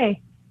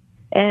away.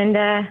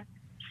 And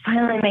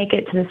finally make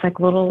it to this like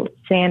little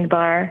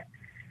sandbar,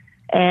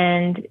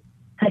 and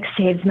like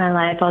saves my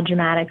life all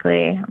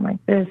dramatically. I'm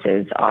like, this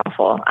is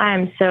awful.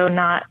 I'm so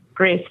not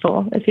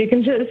graceful. If you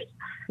can just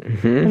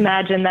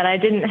imagine that I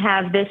didn't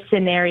have this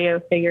scenario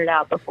figured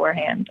out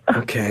beforehand.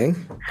 Okay.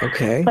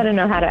 I don't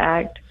know how to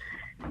act.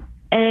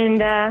 And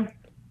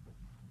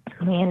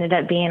we ended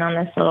up being on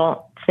this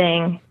little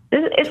thing.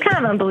 It's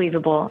kind of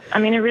unbelievable. I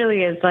mean, it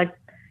really is. Like,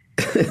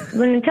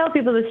 when you tell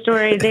people the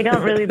story, they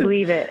don't really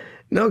believe it.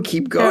 No,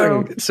 keep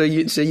going. So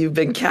you've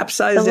been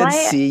capsized at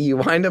sea. You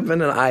wind up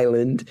in an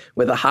island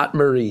with a hot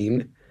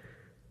Marine.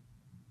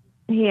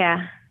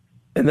 Yeah.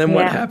 And then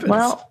what happens?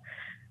 Well,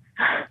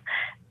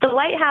 the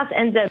lighthouse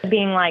ends up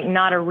being like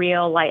not a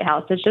real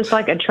lighthouse. It's just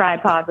like a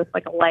tripod with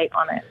like a light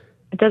on it.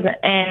 It doesn't,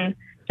 and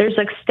there's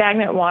like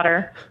stagnant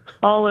water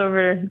all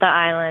over the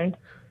island,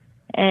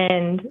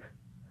 and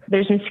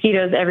there's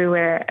mosquitoes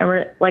everywhere. And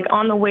we're like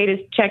on the way to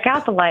check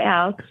out the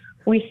lighthouse.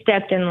 We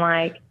stepped in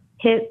like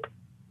hip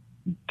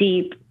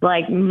deep,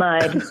 like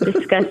mud,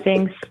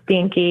 disgusting,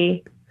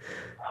 stinky,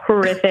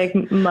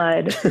 horrific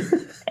mud.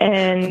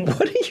 And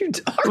what are you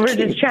talking we're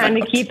just trying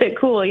to keep it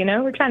cool,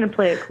 We're trying to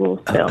play it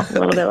cool still. A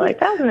little bit like,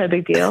 that was no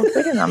big deal. We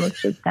didn't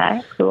almost just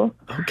die. Cool.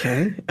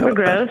 Okay. We're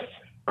gross.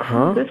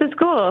 This is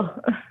cool.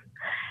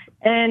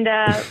 And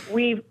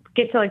we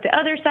get to like the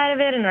other side of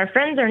it, and our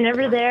friends are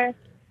never there.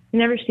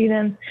 Never see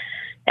them.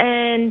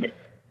 And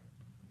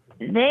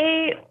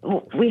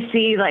we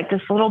see like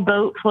this little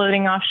boat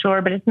floating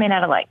offshore, but it's made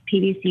out of like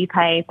PVC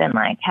pipe and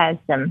like has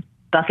some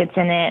buckets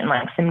in it and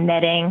like some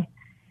netting.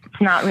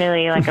 It's not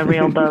really like a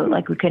real boat.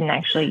 Like we couldn't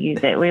actually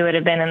use it. We would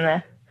have been in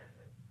the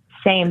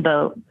same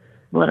boat,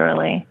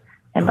 literally,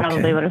 and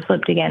probably would have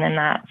flipped again in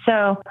that.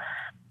 So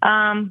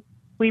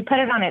we put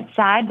it on its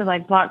side to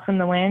like block from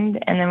the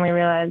wind, and then we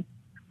realized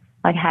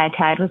like high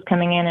tide was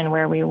coming in, and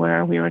where we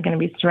were going to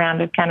be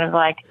surrounded kind of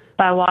like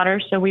by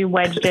water. So we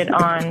wedged it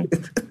on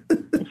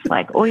this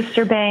like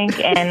oyster bank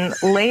and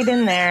laid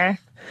in there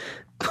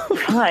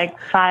for like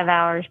 5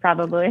 hours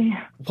probably.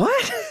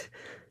 What?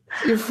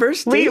 Your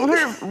first date?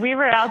 We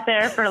were out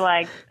there for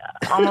like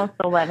almost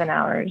 11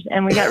 hours,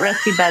 and we got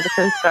rescued by the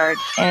Coast Guard.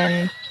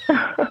 And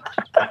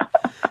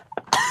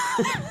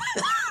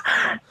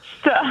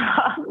so,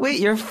 wait,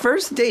 your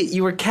first date,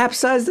 you were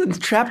capsized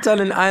and trapped on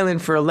an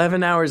island for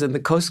 11 hours, and the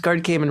Coast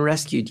Guard came and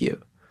rescued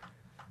you.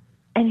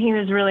 And he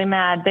was really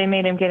mad. They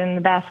made him get in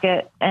the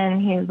basket,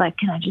 and he was like,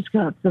 "Can I just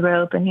go up the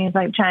rope?" And he was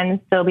like trying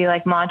to still be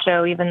like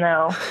macho, even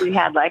though we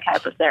had like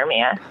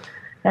hypothermia.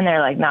 And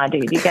they're like, "Nah,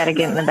 dude, you got to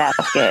get in the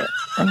basket."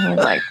 And he was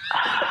like,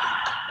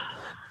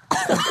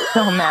 I'm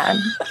so mad.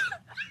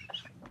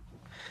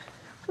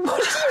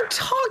 What are you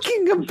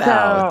talking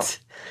about?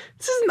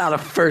 This is not a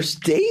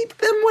first date.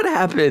 Then what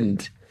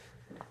happened?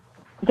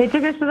 They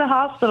took us to the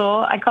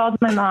hospital. I called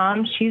my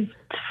mom. She's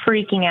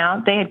freaking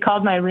out. They had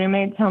called my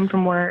roommates home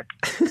from work.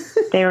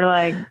 They were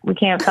like, "We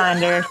can't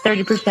find her.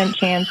 30%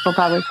 chance we'll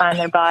probably find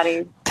their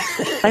bodies."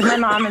 Like my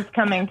mom is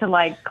coming to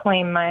like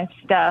claim my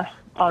stuff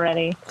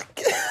already.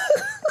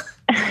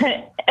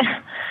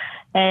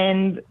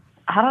 And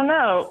I don't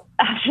know.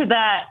 After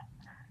that,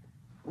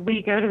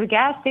 we go to the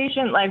gas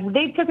station. Like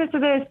they took us to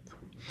this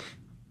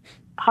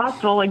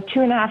hospital like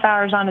 2.5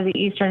 hours onto the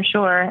Eastern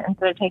Shore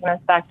instead of taking us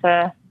back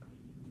to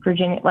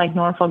Virginia, like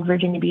Norfolk,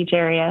 Virginia Beach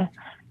area.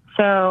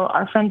 So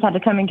our friends had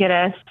to come and get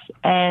us,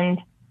 and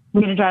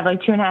we had to drive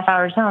like 2.5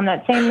 hours home.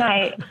 That same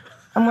night,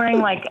 I'm wearing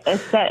like a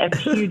set of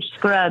huge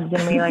scrubs,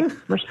 and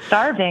we're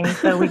starving.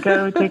 So we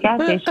go to a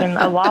gas station,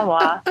 a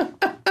Wawa,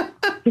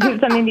 to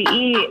get something to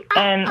eat.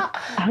 And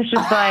I was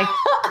just like,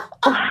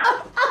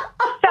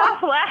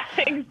 stop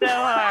laughing so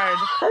hard.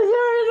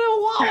 You're in a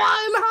Wawa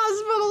in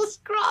hospital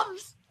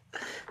scrubs.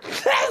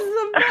 That's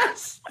the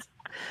best.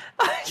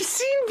 I've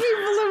seen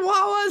people in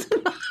Wawas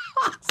and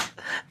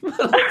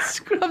hospital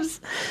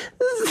scrubs.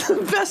 This is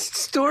the best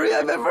story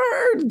I've ever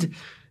heard.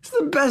 It's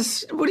the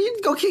best. What do you?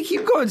 Okay,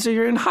 keep going. So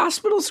you're in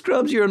hospital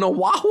scrubs. You're in a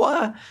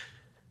Wawa.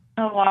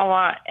 A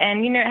Wawa.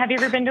 And, have you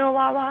ever been to a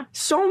Wawa?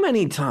 So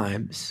many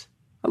times.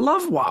 I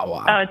love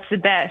Wawa. Oh, it's the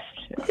best.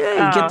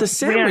 Yeah, you get the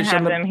sandwich. We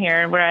don't have them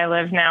here where I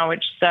live now,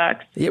 which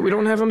sucks. Yeah, we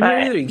don't have them here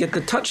either. You get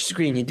the touch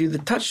screen. You do the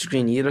touch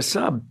screen. You get a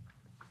sub.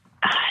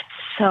 It's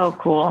so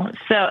cool.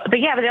 But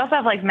they also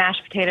have like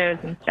mashed potatoes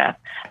and stuff.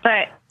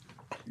 But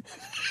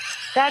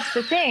that's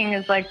the thing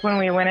is like when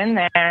we went in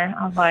there,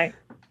 I was like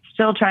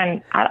still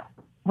trying,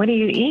 what do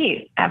you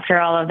eat after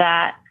all of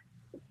that?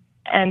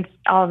 And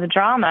all the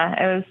drama.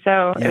 It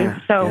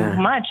was so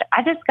much.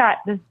 I just got,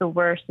 this is the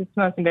worst. This is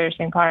the most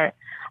embarrassing part.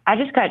 I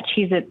just got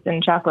Cheez-Its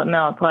and chocolate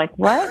milk. Like,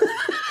 what?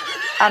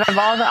 Out of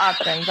all the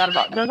options,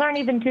 those aren't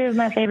even two of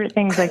my favorite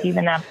things, like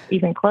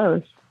even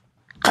close.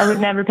 I would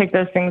never pick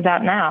those things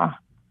out now.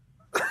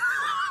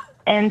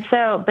 And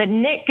so, but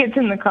Nick gets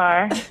in the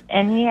car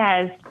and he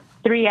has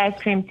 3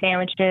 ice cream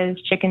sandwiches,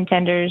 chicken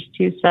tenders,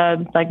 2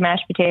 subs, like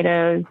mashed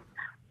potatoes,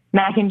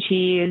 mac and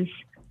cheese,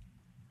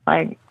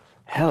 like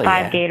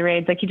 5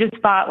 Gatorades. Like he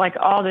just bought like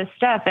all this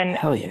stuff, and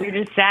we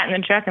just sat in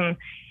the truck and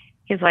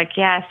he's like,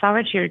 "Yeah, I saw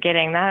what you were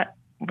getting. That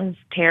was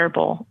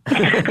terrible." And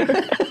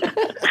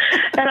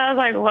I was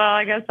like, "Well,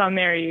 I guess I'll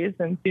marry you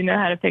since you know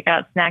how to pick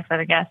out snacks at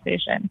a gas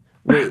station."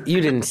 Wait,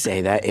 you didn't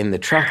say that in the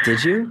truck,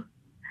 did you?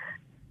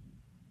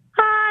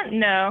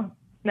 No,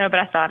 but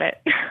I thought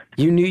it.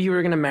 You knew you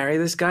were going to marry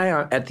this guy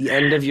at the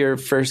end of your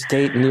first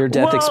date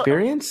near-death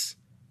experience?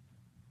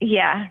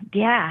 Yeah,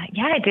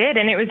 I did.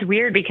 And it was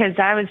weird because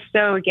I was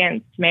so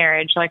against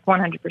marriage, like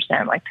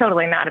 100%, like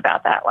totally not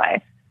about that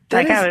life.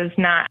 I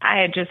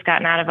had just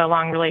gotten out of a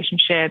long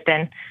relationship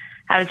and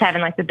I was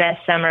having like the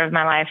best summer of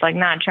my life, like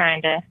not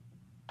trying to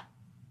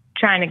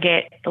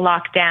get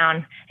locked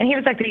down. And he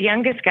was like the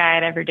youngest guy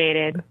I'd ever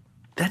dated.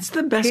 That's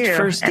the best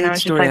first date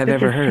story I've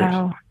ever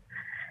heard.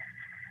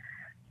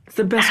 It's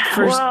the best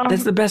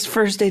that's the best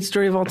first date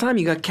story of all time.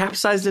 You got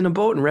capsized in a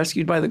boat and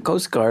rescued by the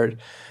Coast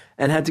Guard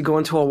and had to go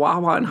into a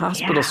Wawa in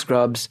hospital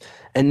scrubs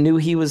and knew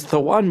he was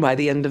the one by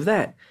the end of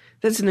that.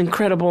 That's an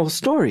incredible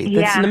story.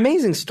 That's an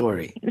amazing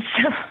story.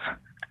 So,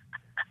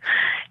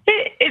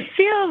 it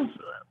feels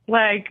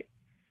like,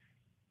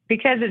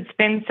 because it's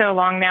been so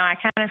long now, I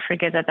kind of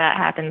forget that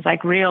happens.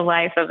 Like real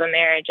life of a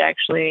marriage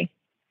actually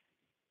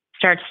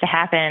starts to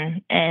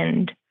happen.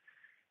 And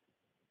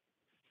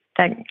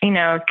that,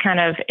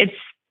 kind of,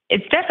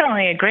 it's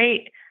definitely a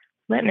great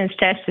litmus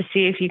test to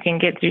see if you can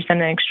get through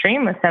something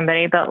extreme with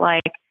somebody, but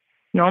like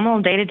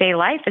normal day-to-day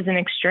life is an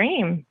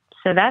extreme.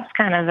 So that's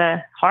kind of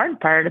the hard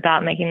part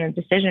about making the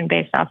decision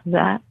based off of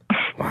that.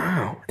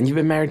 Wow. And you've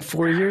been married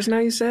 4 years now,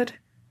 you said?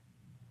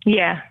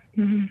 Yeah.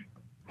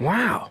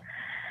 Wow.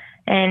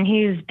 And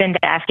he's been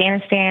to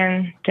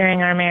Afghanistan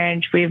during our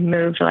marriage. We've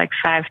moved like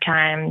 5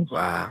 times.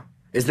 Wow.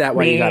 Is that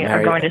why We you got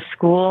married? are going to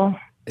school.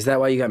 Is that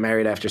why you got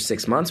married after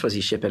 6 months? Was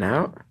he shipping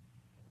out?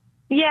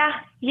 Yeah.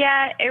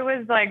 It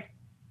was like,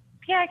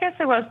 I guess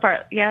it was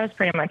it was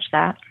pretty much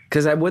that.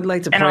 Because I would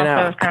like to And point also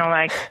out. it was kind of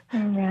like,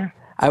 yeah.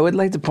 I would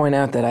like to point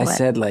out that I What?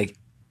 said, like,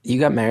 you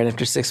got married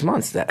after 6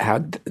 months.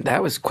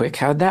 That was quick.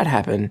 How'd that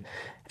happen?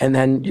 And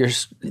then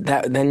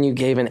then you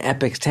gave an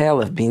epic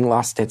tale of being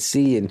lost at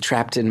sea and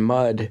trapped in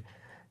mud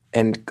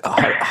and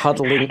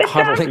huddling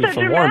Sounds so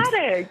for warmth.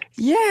 dramatic.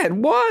 Yeah, it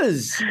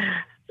was.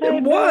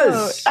 It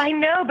was. I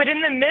know, but in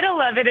the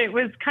middle of it, it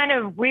was kind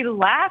of, we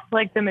laughed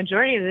like the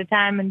majority of the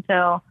time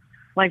until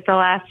like the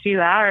last few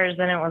hours.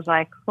 And it was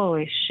like,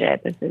 holy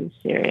shit, this is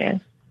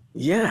serious.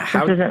 Yeah.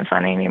 This isn't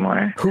funny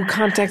anymore. Who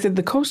contacted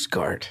the Coast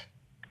Guard?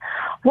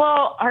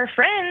 Well, our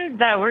friends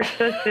that were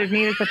supposed to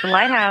meet us at the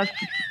lighthouse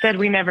said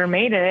we never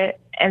made it.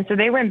 And so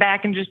they went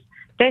back and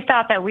they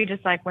thought that we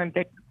just like went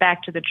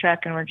back to the truck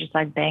and were just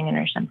like banging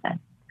or something.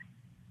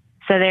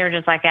 So they were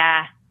just like,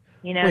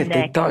 Wait,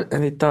 Nick.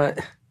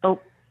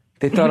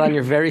 They thought on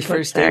your very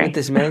first date sorry. with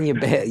this man,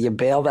 you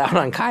bailed out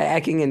on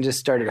kayaking and just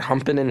started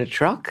humping in a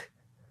truck?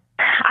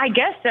 I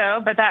guess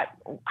so, but I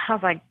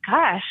was like,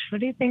 gosh,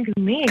 what do you think of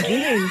me?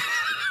 Jeez,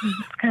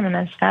 it's kind of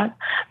messed up.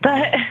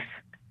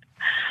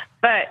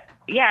 But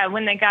yeah,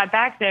 when they got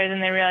back there,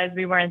 then they realized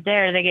we weren't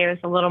there. They gave us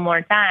a little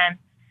more time,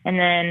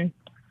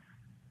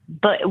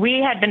 but we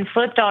had been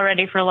flipped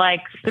already for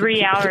like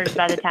 3 hours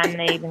by the time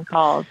they even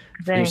called.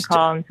 They didn't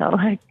call until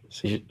like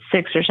 6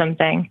 or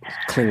something.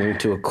 Clinging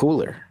to a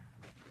cooler.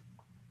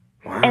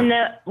 Wow. And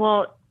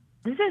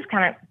this is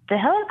the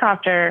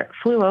helicopter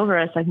flew over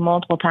us like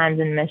multiple times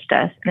and missed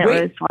us. And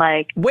it was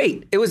like,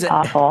 it was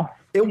awful.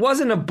 It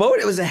wasn't a boat.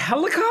 It was a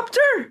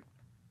helicopter.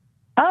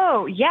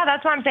 Oh, yeah,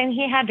 that's why I'm saying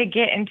he had to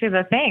get into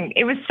the thing.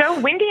 It was so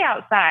windy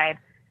outside.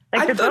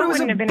 Like the boat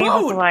wouldn't have been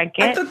able to like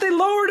get. I thought they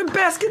lowered a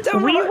basket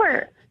down.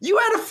 You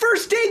had a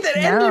first date that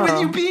ended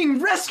with you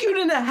being rescued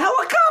in a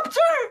helicopter?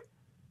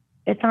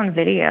 It's on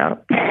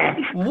video.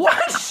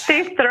 What?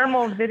 They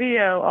thermal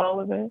video all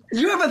of it.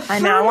 You have a thermal video? I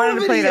know. I wanted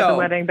to play it at the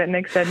wedding, but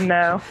Nick said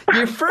no.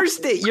 Your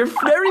first date, your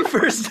very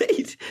first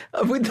date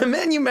with the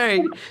man you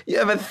married, you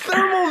have a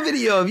thermal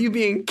video of you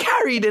being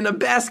carried in a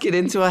basket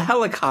into a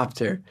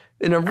helicopter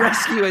in a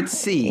rescue at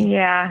sea.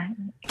 Yeah.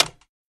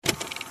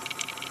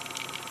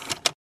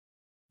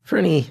 For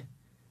any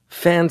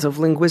fans of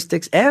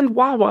linguistics and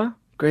Wawa,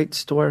 great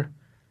store.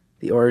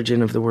 The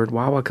origin of the word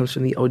Wawa comes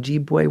from the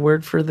Ojibwe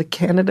word for the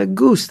Canada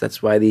goose.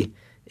 That's why the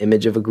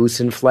image of a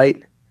goose in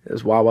flight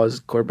is Wawa's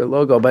corporate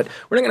logo. But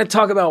we're not going to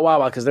talk about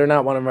Wawa because they're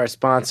not one of our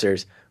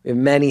sponsors. We have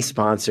many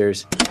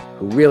sponsors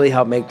who really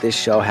help make this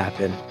show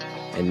happen.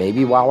 And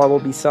maybe Wawa will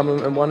be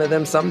one of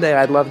them someday.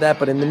 I'd love that.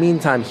 But in the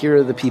meantime, here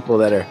are the people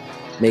that are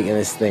making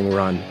this thing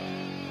run.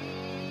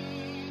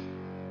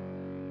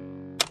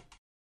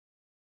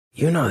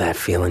 You know that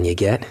feeling you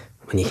get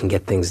when you can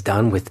get things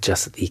done with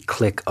just the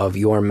click of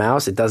your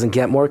mouse. It doesn't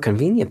get more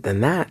convenient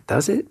than that,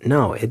 does it?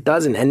 No, it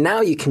doesn't. And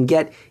now you can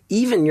get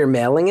even your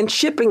mailing and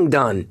shipping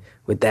done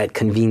with that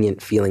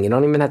convenient feeling. You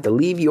don't even have to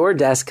leave your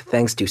desk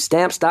thanks to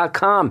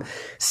Stamps.com.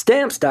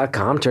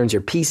 Stamps.com turns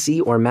your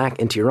PC or Mac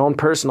into your own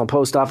personal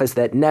post office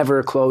that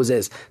never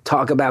closes.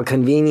 Talk about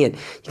convenient.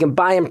 You can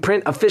buy and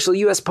print official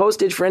U.S.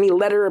 postage for any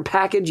letter or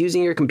package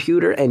using your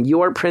computer and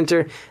your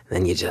printer.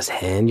 Then you just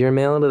hand your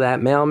mail to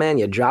that mailman.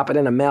 You drop it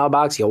in a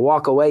mailbox. You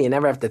walk away. You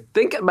never have to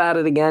think about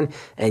it again.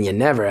 And you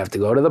never have to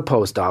go to the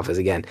post office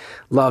again.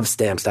 Love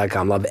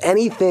Stamps.com. Love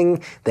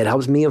anything that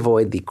helps me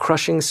avoid the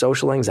crushing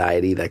social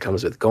anxiety that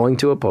comes with going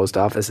to a post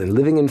office and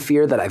living in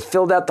fear that I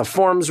filled out the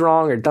forms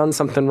wrong or done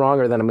something wrong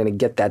or that I'm going to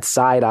get that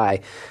side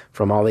eye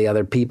from all the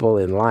other people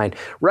in line.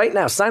 Right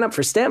now, sign up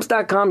for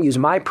Stamps.com. Use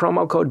my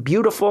promo code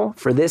BEAUTIFUL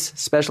for this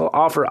special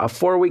offer, a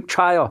 4-week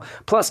trial,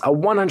 plus a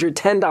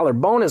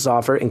 $110 bonus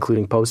offer,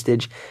 including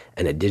postage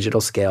and a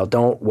digital scale.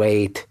 Don't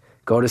wait.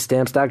 Go to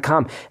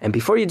Stamps.com. And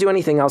before you do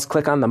anything else,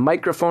 click on the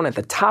microphone at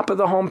the top of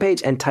the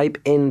homepage and type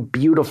in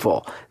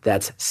BEAUTIFUL.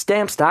 That's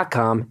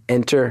Stamps.com.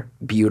 Enter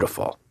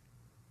BEAUTIFUL.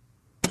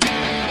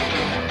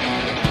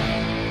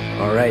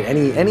 All right.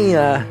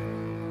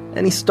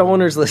 Any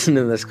stoners listening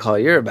to this call,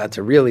 you're about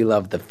to really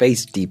love the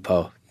Face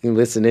Depot. You can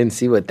listen in,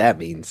 see what that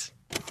means.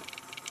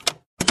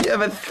 You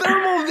have a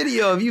thermal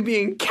video of you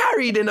being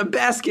carried in a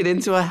basket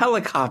into a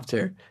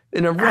helicopter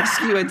in a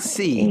rescue at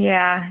sea.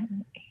 Yeah.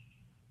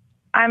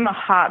 I'm a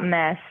hot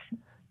mess.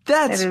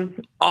 That's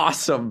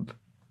awesome.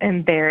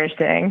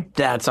 Embarrassing.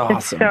 That's awesome.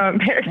 It's so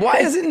embarrassing. Why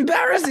is it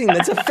embarrassing?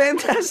 That's a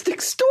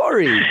fantastic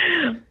story.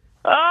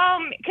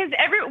 Because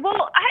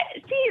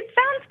it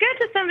sounds good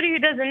to somebody who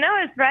doesn't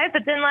know us, right?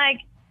 But then, like,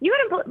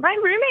 my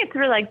roommates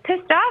were like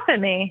pissed off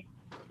at me.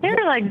 They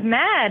were like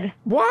mad.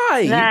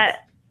 Why?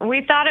 That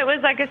we thought it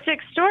was like a sick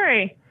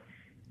story.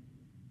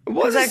 It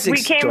was a sick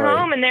we came story.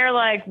 home and they're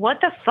like,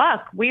 "What the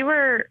fuck? We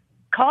were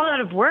called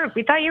out of work.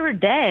 We thought you were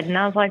dead." And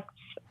I was like,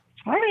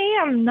 "Sorry,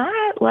 I'm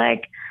not.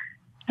 Like,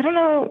 I don't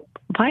know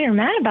why you're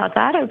mad about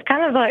that." It was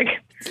kind of like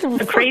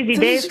a crazy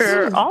day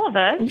for all of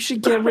us. You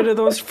should get rid of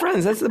those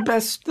friends. That's the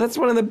best. That's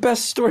one of the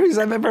best stories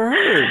I've ever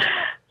heard.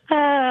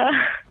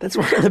 That's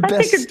one of the best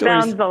I think it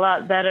stories. sounds a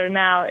lot better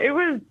now. It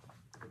was.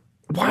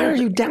 Why are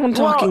you down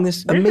talking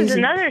this amazing? This is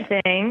another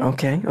thing.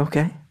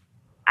 Okay.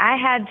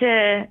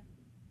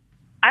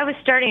 I was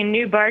starting a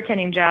new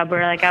bartending job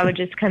where like I would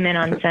just come in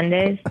on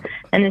Sundays,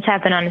 and this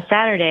happened on a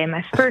Saturday.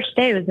 My first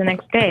day was the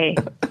next day,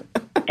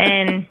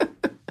 and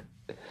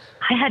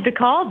I had to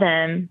call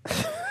them.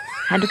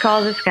 I had to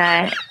call this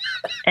guy,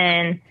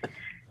 and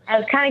I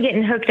was kind of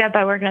getting hooked up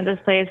by working at this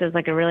place. It was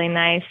like a really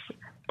nice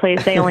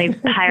place. They only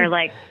hire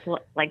like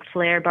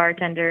flair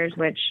bartenders,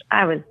 which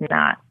I was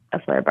not a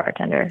flair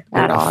bartender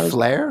at all.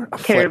 Flair?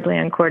 Terribly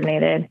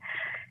uncoordinated.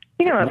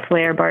 You know what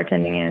flair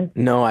bartending is?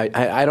 No,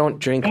 I don't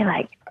drink. They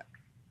like.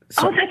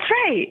 Oh, that's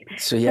right.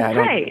 So yeah,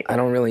 that's I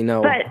don't really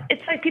know. But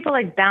it's like people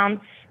like bounce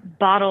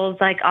bottles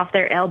like off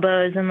their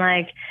elbows and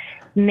like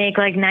make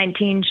like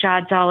 19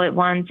 shots all at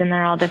once, and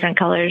they're all different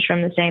colors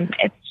from the same.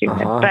 It's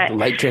stupid, but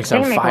light drinks they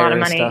on can make a fire lot of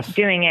and money stuff.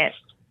 doing it.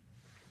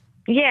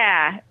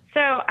 Yeah. So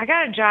I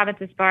got a job at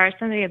this bar.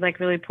 Somebody had like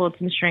really pulled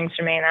some strings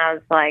for me, and I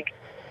was like,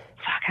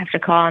 "Fuck, I have to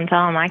call and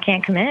tell him I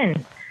can't come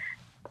in."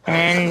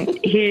 And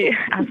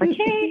I was like,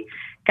 "Hey,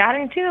 got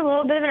into a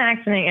little bit of an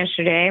accident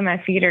yesterday. My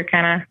feet are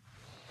kind of."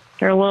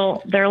 They're a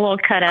little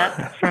cut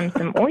up from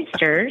some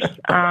oysters.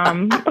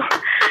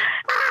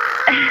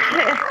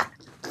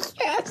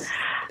 Yes.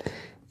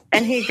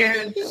 And he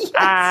goes,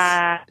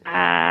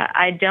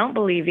 I don't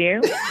believe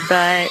you,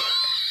 but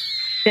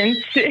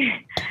since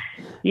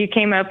you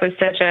came up with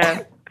such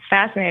a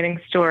fascinating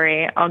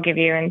story, I'll give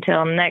you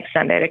until next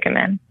Sunday to come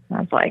in. I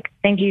was like,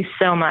 thank you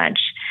so much.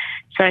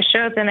 So I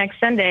show up the next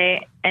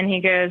Sunday, and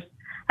he goes,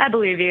 I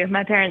believe you.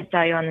 My parents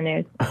saw you on the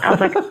news. I was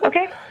like,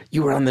 okay.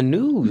 You were on the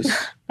news.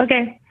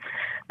 Okay.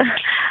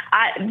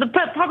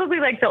 Probably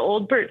like the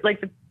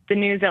the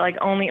news that like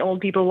only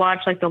old people watch,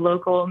 like the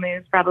local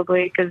news,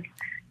 probably, because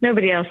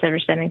nobody else ever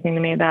said anything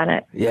to me about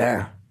it.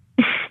 Yeah.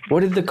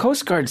 What did the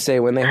Coast Guard say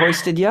when they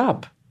hoisted you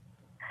up?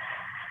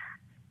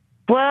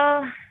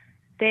 Well,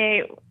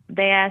 they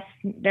asked,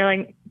 they're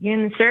like, you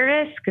in the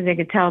service? Because they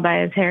could tell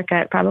by his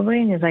haircut,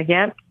 probably. And he's like,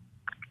 yep.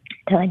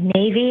 They're like,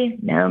 Navy?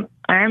 Nope.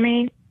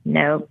 Army?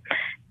 Nope.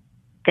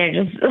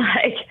 They're just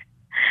like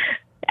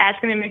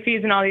asking him if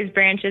he's in all these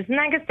branches. And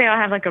I guess they all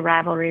have like a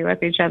rivalry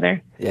with each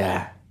other.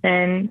 Yeah.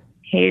 And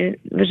he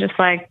was just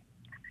like,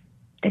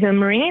 they go,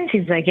 Marines?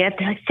 He's like, yep.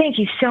 They're like, thank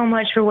you so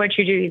much for what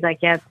you do. He's like,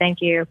 yep,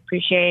 thank you.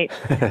 Appreciate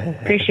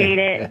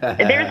it.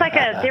 There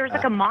was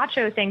like a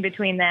macho thing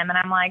between them. And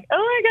I'm like, oh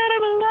my God,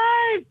 I'm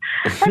alive.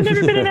 I've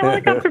never been in a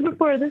helicopter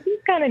before. This is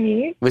kind of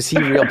neat. Was he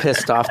real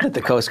pissed off that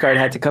the Coast Guard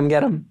had to come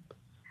get him?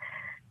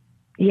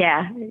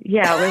 Yeah.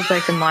 It was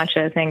like a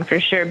macho thing for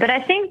sure. But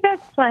I think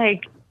that's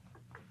like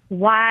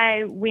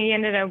why we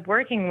ended up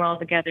working well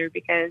together,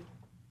 because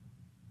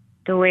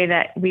the way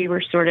that we were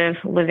sort of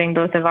living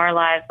both of our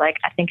lives, like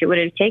I think it would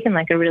have taken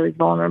like a really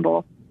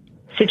vulnerable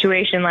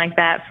situation like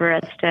that for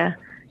us to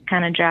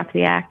kind of drop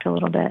the act a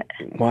little bit.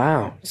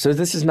 Wow. So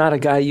this is not a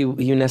guy you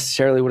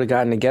necessarily would have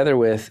gotten together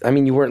with. I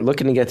mean, you weren't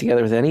looking to get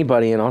together with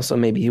anybody, and also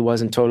maybe he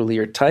wasn't totally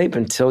your type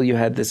until you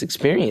had this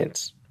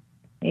experience.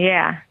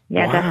 Yeah,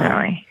 Wow.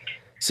 Definitely.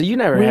 So you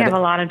never We had have a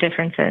lot of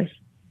differences.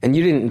 And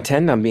you didn't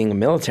intend on being a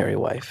military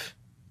wife?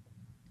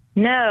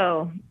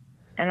 No,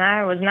 and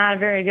I was not a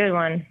very good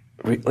one.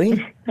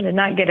 Really? I did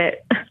not get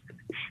it.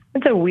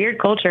 It's a weird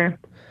culture.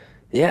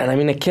 Yeah, and I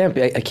mean, it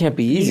can't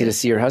be easy to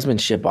see your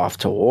husband ship off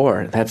to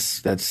war.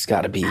 That's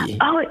got to be.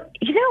 Oh,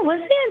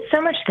 wasn't it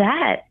so much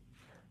that,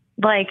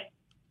 like,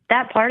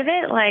 that part of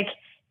it? Like,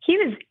 he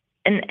was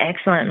an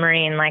excellent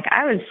Marine. Like,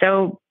 I was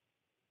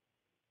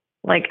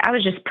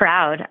just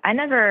proud. I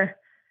never,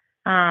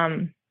 I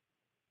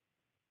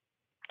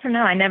don't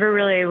know. I never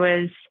really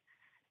was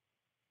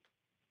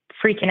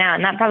freaking out,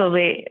 and that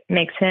probably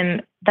makes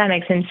him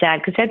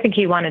sad, because I think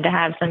he wanted to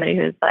have somebody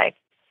who's like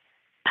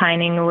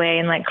pining away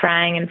and like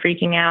crying and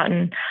freaking out,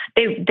 and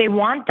they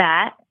want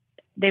that.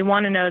 They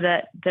want to know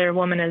that their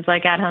woman is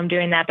like at home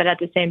doing that, but at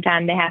the same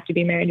time they have to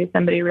be married to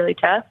somebody really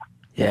tough.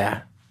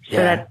 Yeah. So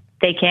that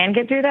they can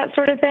get through that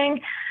sort of thing.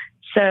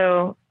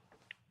 So,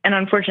 and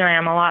unfortunately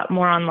I'm a lot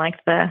more on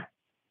like the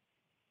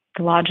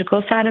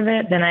logical side of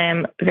it than I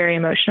am very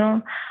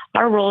emotional.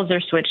 Our roles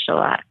are switched a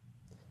lot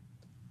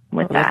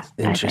with that.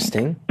 That's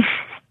interesting.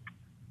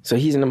 So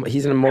he's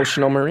an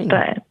emotional Marine.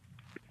 But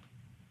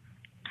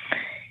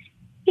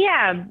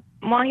yeah,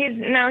 well, he's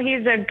an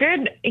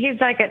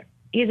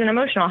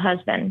emotional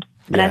husband,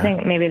 but I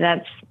think maybe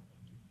that's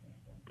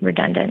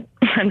redundant.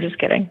 I'm just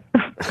kidding.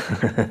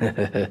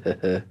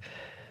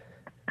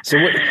 So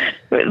what?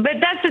 But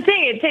that's the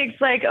thing. It takes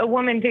like a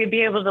woman to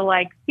be able to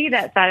like see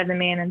that side of the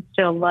man and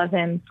still love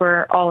him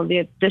for all of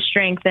the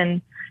strength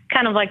and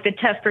kind of like the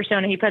tough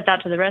persona he puts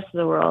out to the rest of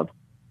the world.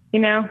 You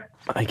know?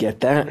 I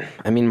get that.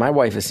 I mean, my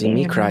wife has seen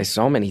me cry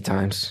so many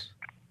times.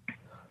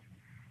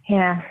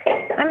 Yeah.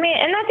 I mean,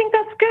 and I think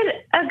that's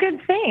a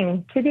good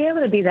thing to be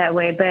able to be that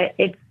way, but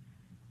it's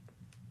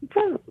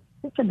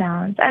a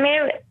balance. I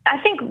mean,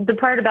 I think the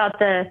part about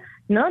the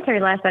military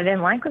life I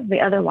didn't like was the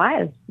other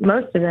wives.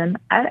 Most of them.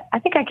 I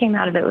think I came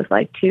out of it with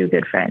like 2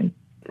 good friends.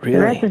 Really?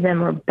 The rest of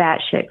them were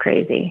batshit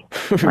crazy.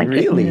 Like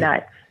Really? just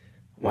nuts.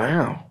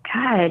 Wow.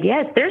 God,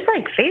 yes. There's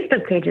like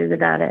Facebook pages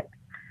about it.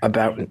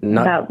 About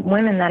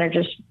women that are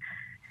just,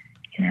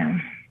 you know,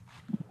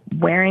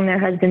 wearing their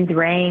husband's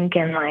rank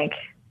and like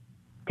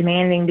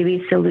demanding to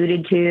be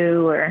saluted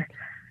to, or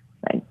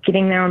like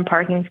getting their own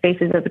parking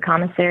spaces at the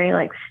commissary,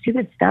 like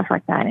stupid stuff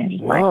like that. And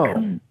just Whoa.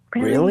 like,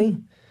 Really?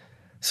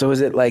 So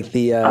is it like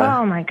the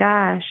oh my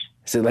gosh.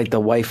 is it like the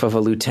wife of a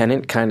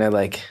lieutenant kind of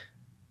like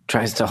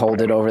tries to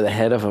hold it over the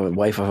head of a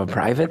wife of a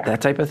private,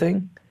 that type of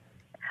thing?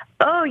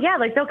 Oh yeah,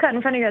 like they'll cut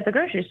in front of you at the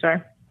grocery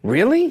store.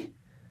 Really?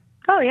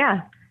 Oh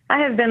yeah. I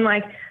have been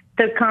like,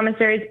 the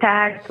commissary's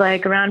packed,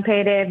 like around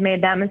payday. I've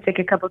made that mistake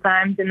a couple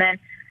times, and then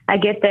I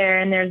get there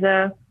and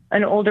there's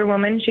an older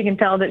woman. She can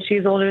tell that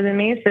she's older than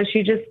me, so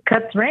she just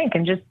cuts rank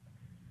and just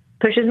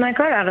pushes my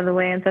cart out of the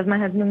way and says my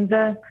husband's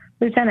a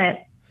lieutenant.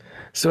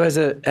 So as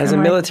a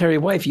military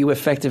wife, you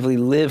effectively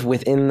live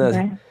within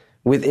the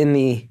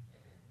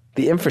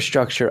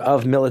infrastructure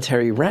of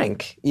military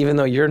rank, even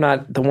though you're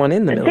not the one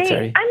in the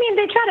military.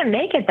 They try to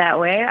make it that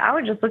way. I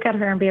would just look at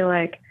her and be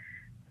like,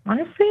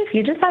 honestly, if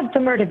you just had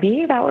somewhere to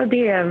be, that would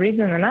be a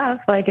reason enough.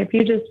 Like if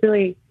you just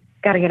really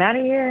got to get out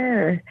of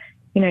here, or,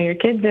 you know, your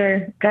kids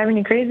are driving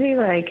you crazy,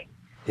 like,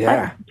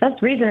 yeah,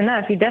 that's reason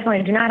enough. You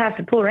definitely do not have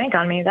to pull rank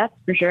on me. That's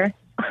for sure.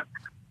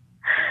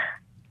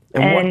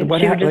 And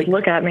what she would just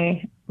look at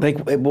me. Like,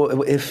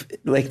 if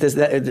like, does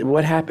that,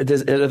 what happened?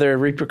 Are there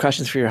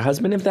repercussions for your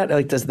husband if that,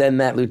 like, does then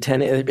that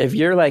lieutenant, if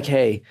you're like,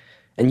 hey,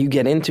 and you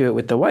get into it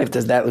with the wife,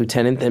 does that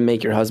lieutenant then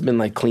make your husband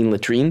like clean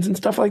latrines and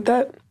stuff like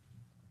that?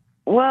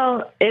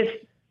 Well, if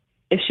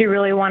she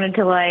really wanted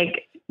to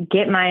like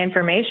get my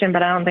information,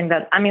 but I don't think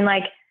that, I mean,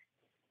 like,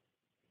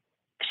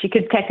 she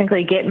could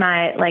technically get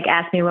my, like,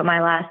 ask me what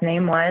my last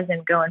name was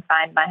and go and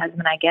find my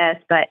husband, I guess.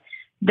 But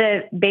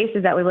the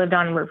bases that we lived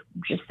on were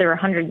just, there were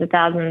hundreds of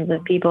thousands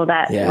of people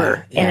that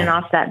were in and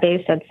off that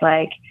base. That's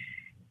like,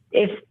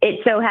 if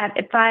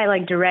I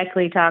like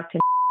directly talked to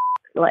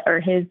or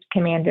his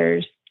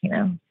commander's, you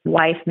know,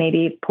 wife,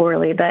 maybe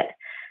poorly, but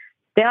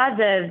the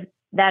odds of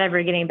that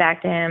ever getting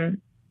back to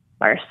him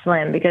are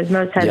slim, because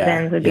most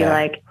husbands would be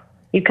like,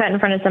 you cut in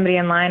front of somebody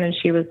in line and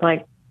she was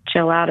like,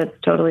 chill out, it's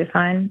totally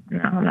fine.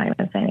 No, I'm not going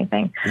to say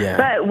anything. Yeah.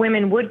 But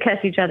women would cuss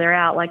each other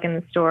out, like in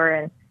the store,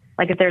 and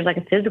like if there's like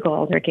a physical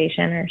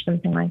altercation or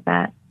something like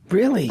that.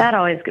 Really? That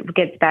always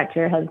gets back to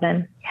your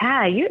husband.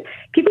 Yeah,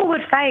 people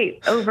would fight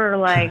over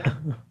like the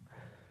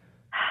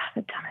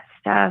dumbest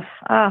stuff.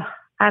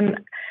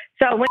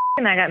 So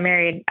when I got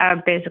married, I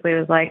basically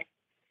was like,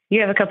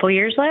 you have a couple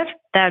years left.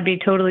 That would be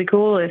totally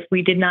cool if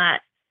we did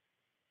not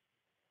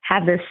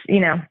have this, you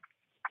know,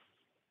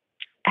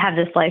 have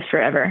this life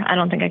forever. I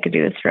don't think I could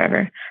do this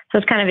forever. So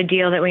it's kind of a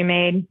deal that we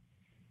made,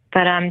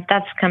 but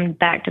that's come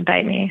back to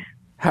bite me.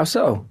 How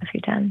so? A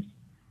few times.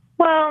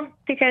 Well,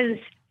 because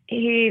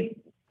he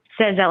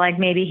says that like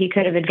maybe he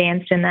could have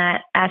advanced in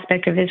that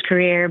aspect of his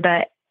career,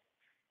 but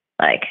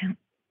like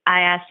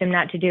I asked him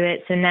not to do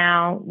it. So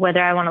now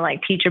whether I want to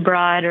like teach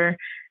abroad or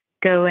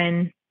go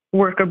and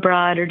work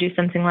abroad or do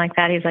something like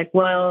that, he's like,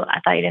 well, I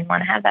thought you didn't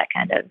want to have that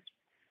kind of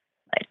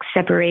like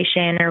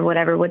separation or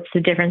whatever. What's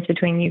the difference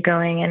between you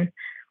going and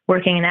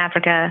working in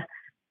Africa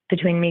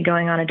between me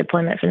going on a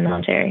deployment for the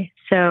military?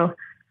 So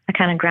I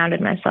kind of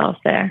grounded myself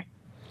there.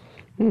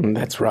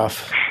 That's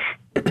rough.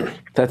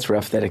 That's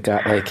rough that it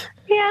got like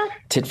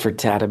tit for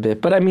tat a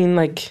bit. But I mean,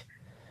 like,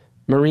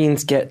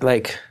 Marines get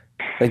like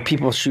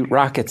people shoot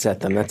rockets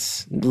at them.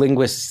 That's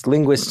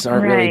linguists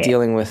aren't really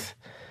dealing with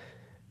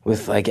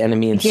like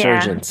enemy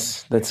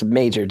insurgents. That's a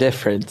major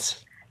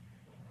difference.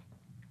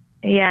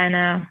 Yeah, I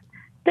know.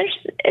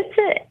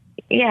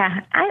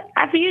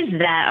 I've used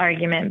that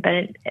argument, but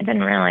it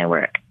didn't really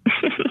work.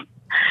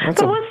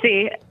 But we'll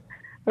see.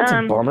 That's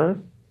a bummer.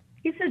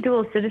 He's a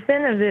dual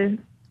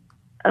citizen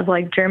of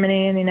like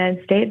Germany and the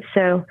United States,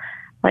 so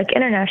like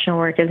international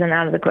work isn't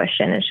out of the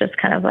question. It's just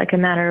kind of like a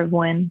matter of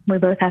when we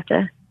both have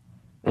to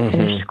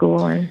finish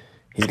school. And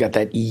he's got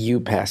that EU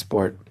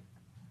passport.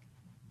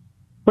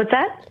 What's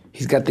that?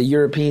 He's got the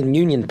European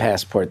Union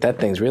passport. That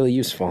thing's really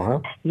useful,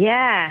 huh?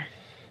 Yeah.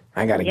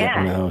 I gotta get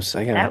one of those.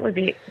 That would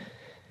be,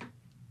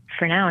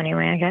 for now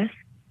anyway, I guess.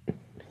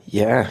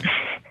 Yeah.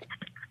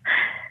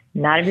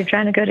 Not if you're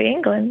trying to go to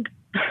England.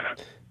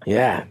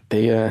 Yeah,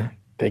 they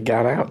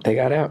got out.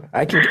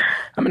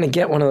 I'm gonna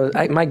get one of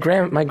those. My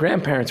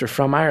grandparents are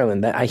from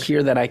Ireland. I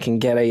hear that I can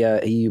get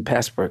a EU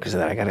passport because of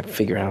that. I got to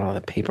figure out all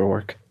the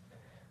paperwork.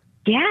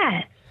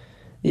 Yeah.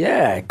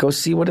 Yeah, go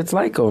see what it's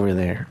like over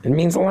there. It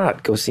means a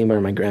lot. Go see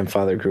where my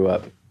grandfather grew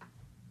up.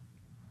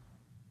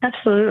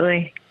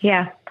 Absolutely.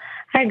 Yeah,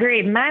 I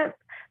agree. My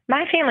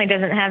family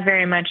doesn't have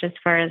very much as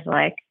far as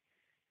like,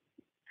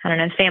 I don't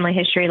know, family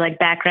history, like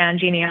background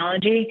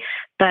genealogy,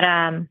 but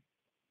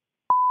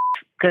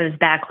goes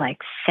back like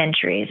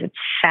centuries. It's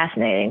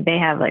fascinating. They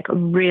have like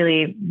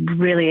really,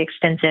 really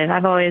extensive.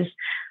 I've always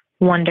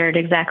wondered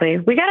exactly.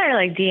 We got our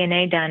like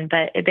DNA done,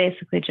 but it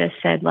basically just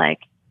said like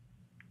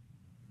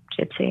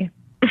gypsy.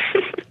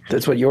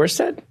 That's what yours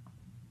said?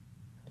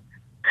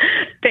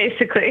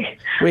 Basically.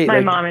 Wait, my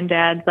like- mom and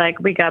dad's, like,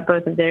 we got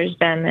both of theirs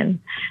done, and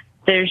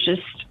there's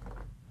just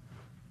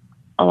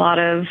a lot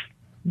of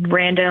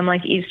random,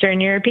 like,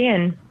 Eastern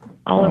European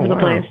all over the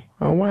place.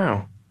 Oh,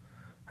 wow.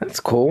 That's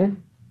cool.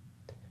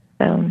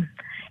 So,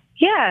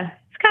 yeah,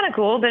 it's kind of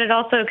cool, but it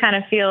also kind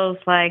of feels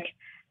like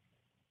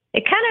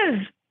it kind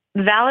of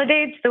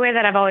validates the way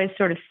that I've always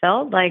sort of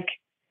felt, like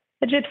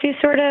a gypsy,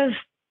 sort of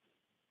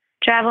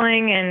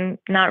traveling and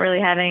not really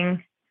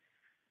having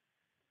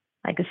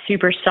like a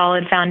super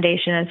solid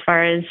foundation as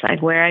far as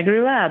like where I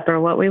grew up or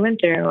what we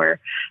went through or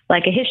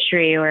like a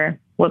history or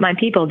what my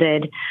people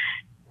did.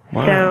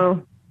 Wow.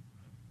 So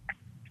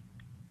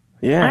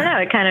Yeah. I don't know.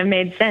 It kind of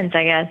made sense,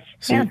 I guess.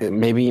 So Yeah.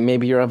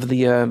 maybe you're of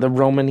the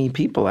Romani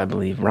people, I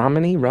believe.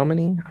 Romani?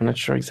 I'm not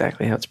sure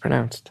exactly how it's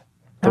pronounced.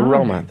 The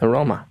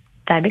Roma.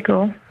 That'd be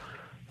cool.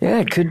 Yeah,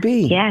 it could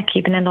be. Yeah,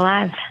 keeping it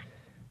alive.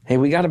 Hey,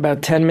 we got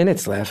about 10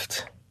 minutes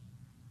left.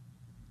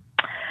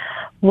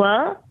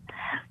 Well,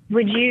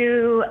 would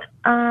you,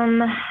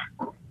 sorry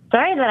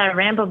that I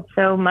rambled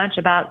so much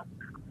about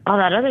all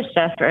that other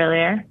stuff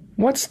earlier.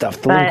 What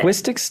stuff? The But-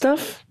 linguistic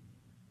stuff?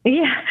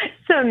 Yeah,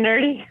 so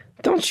nerdy.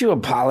 Don't you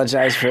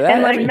apologize for that.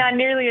 And like Every- not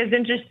nearly as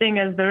interesting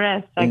as the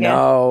rest, I guess.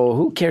 No,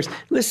 who cares?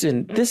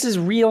 Listen, this is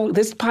real.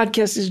 This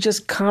podcast is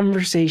just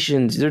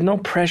conversations. There's no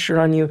pressure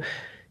on you.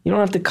 You don't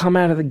have to come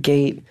out of the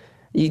gate.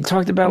 You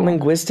talked about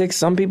linguistics.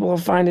 Some people will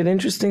find it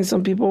interesting.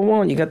 Some people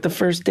won't. You got the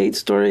first date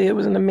story. It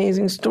was an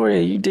amazing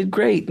story. You did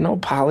great. No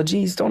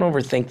apologies. Don't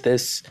overthink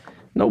this.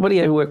 Nobody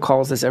who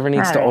calls this ever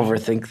needs to All right.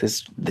 overthink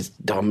this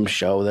dumb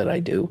show that I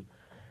do.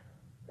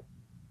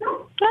 I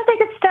don't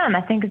think it's dumb.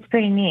 I think it's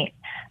pretty neat.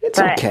 It's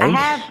But okay. I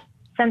have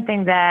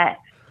something that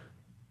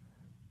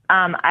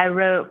I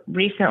wrote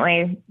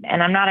recently,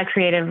 and I'm not a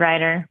creative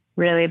writer,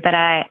 really, but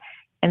I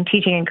am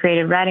teaching a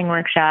creative writing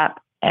workshop,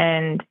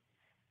 and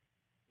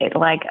it,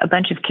 like, a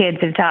bunch of kids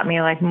have taught me,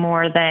 like,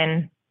 more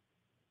than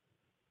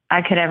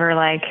I could ever,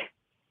 like,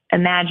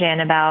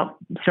 imagine about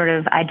sort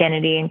of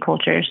identity and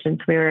culture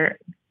since we were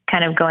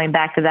kind of going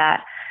back to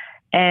that.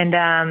 And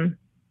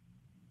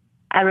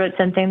I wrote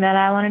something that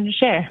I wanted to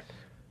share.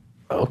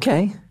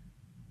 Okay.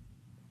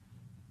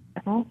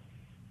 All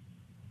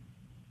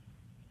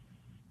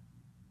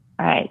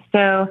right,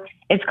 so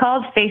it's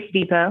called Face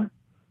Depot,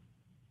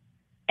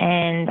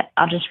 and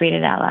I'll just read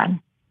it out loud.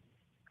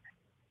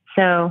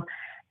 So,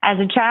 as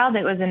a child,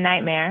 it was a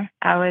nightmare.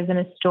 I was in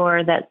a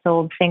store that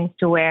sold things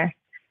to wear,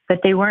 but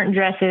they weren't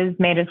dresses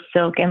made of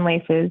silk and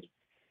laces.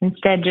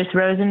 Instead, just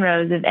rows and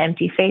rows of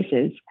empty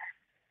faces.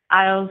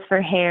 Aisles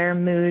for hair,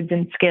 moods,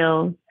 and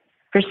skills,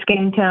 for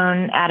skin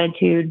tone,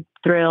 attitude,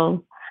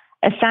 thrills.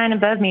 A sign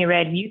above me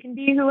read, "You can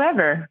be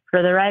whoever.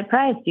 For the right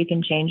price, you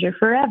can change your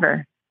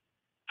forever."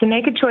 To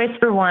make a choice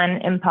for one,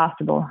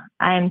 impossible.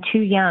 I am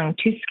too young,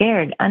 too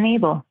scared,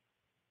 unable.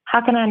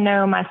 How can I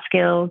know my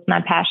skills,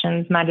 my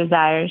passions, my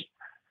desires?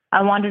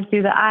 I wandered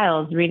through the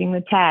aisles, reading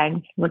the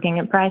tags, looking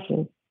at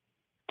prices.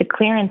 The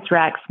clearance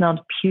rack smelled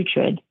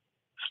putrid.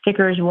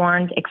 Stickers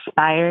warned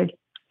expired,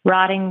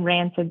 rotting,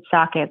 rancid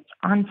sockets,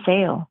 on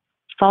sale,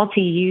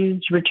 faulty,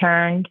 used,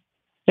 returned.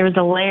 There was a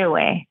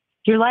layaway.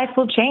 Your life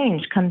will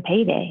change come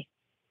payday.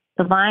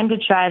 The line to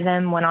try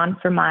them went on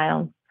for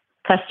miles,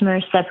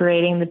 customers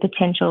separating the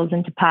potentials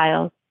into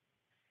piles.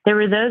 There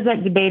were those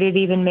that debated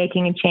even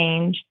making a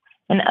change,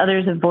 and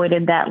others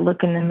avoided that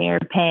look in the mirror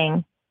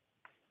pang.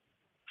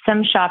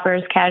 Some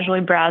shoppers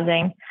casually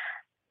browsing.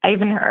 I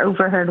even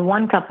overheard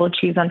one couple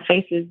choose on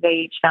faces they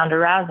each found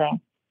arousing.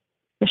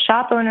 The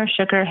shop owner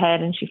shook her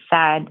head and she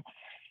sighed.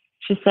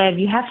 She said,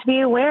 "You have to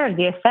be aware of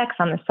the effects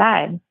on the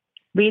side.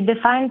 Read the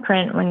fine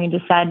print when you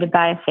decide to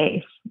buy a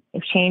face.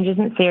 If change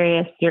isn't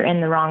serious, you're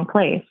in the wrong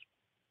place.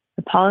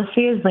 The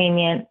policy is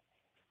lenient,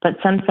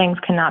 but some things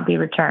cannot be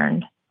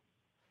returned.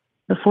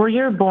 Before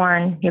you were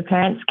born, your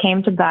parents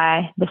came to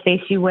buy the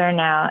face you wear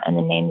now and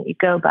the name that you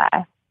go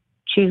by.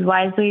 Choose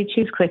wisely,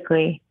 choose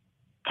quickly.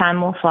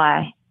 Time will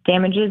fly.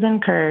 Damages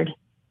incurred.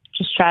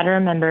 Just try to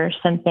remember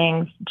some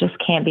things just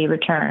can't be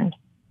returned."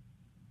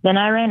 Then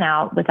I ran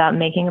out without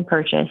making a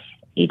purchase.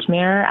 Each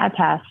mirror I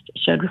passed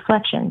showed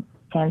reflections.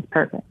 Sans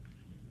purpose.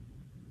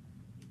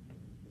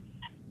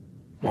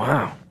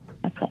 Wow.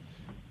 That's it.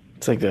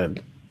 It's like a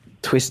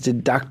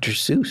twisted Dr.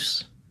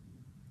 Seuss.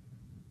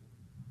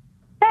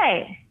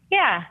 Hey,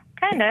 yeah,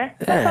 kind of.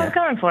 That's what I was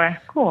going for.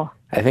 Cool.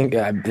 I think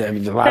a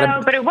lot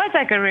of... But it was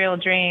like a real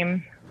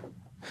dream.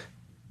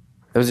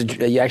 It was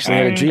you actually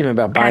had a And dream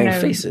about buying kind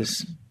of-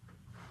 faces.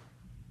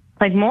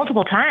 Like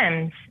multiple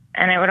times.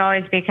 And it would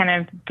always be kind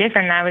of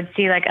different. I would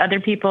see like other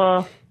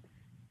people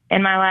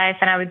in my life,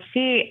 and I would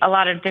see a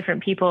lot of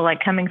different people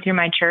like coming through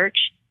my church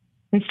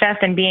and stuff,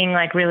 and being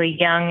like really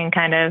young and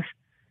kind of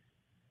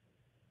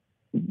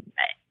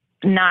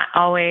not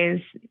always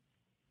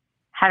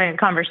having a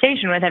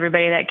conversation with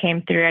everybody that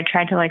came through. I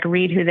tried to like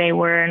read who they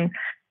were and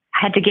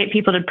had to get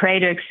people to pray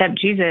to accept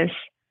Jesus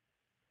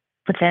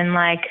within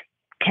like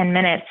 10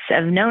 minutes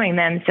of knowing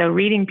them. So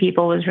reading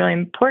people was really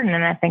important.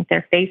 And I think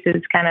their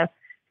faces kind of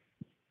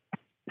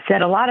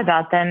said a lot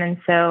about them. And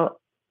so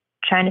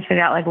trying to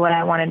figure out like what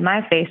I wanted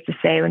my face to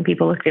say when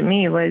people looked at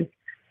me was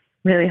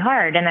really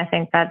hard. And I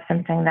think that's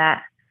something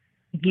that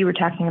you were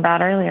talking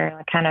about earlier,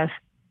 like kind of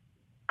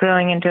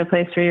growing into a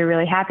place where you're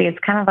really happy. It's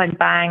kind of like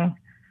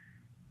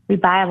we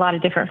buy a lot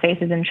of different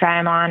faces and try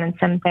them on, and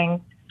some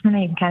things, you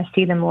can kind of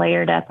see them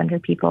layered up under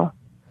people.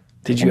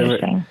 Did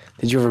you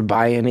ever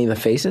buy any of the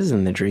faces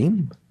in the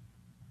dream?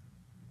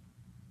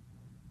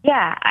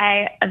 Yeah,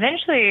 I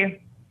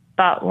eventually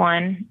bought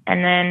one,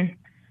 and then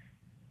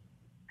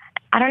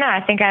I don't know.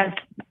 I think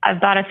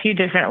I've bought a few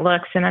different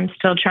looks, and I'm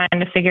still trying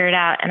to figure it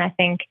out. And I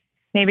think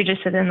maybe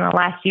just within the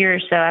last year or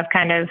so, I've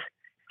kind of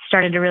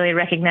started to really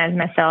recognize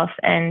myself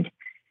and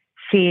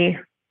see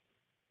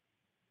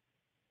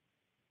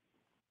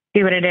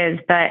what it is.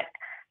 But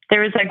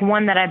there was like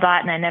one that I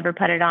bought and I never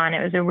put it on.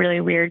 It was a really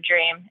weird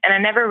dream. And I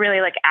never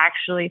really like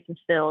actually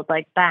fulfilled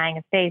like buying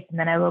a face. And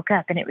then I woke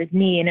up and it was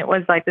me, and it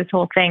was like this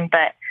whole thing.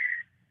 But,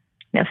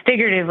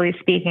 figuratively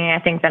speaking, I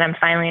think that I'm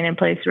finally in a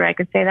place where I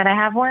could say that I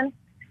have one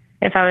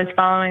if I was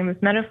following this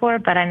metaphor,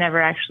 but I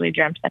never actually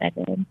dreamt that I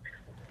did.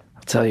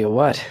 I'll tell you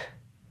what,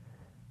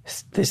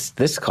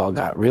 this call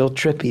got real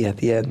trippy at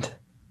the end.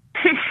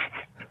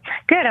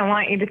 Good. I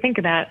want you to think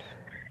about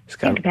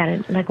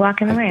it, like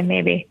walking away,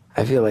 maybe.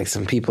 I feel like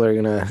some people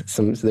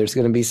there's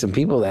gonna be some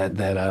people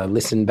that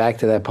listen back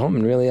to that poem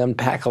and really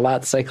unpack a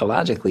lot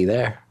psychologically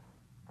there.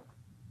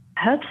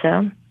 I hope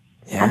so.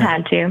 Yeah. I've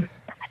had to.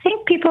 I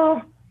think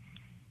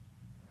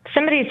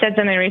somebody said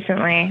something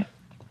recently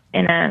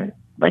in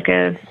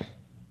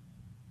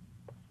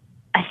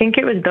I think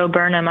it was Bo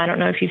Burnham. I don't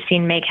know if you've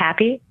seen Make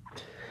Happy.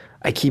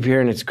 I keep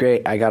hearing it's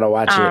great. I gotta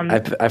watch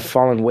it. I've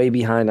fallen way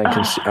behind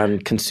on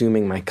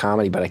consuming my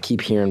comedy, but I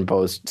keep hearing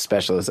Bo's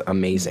special is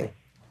amazing.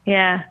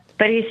 Yeah,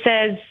 but he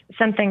says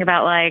something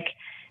about like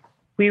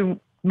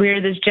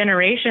we're this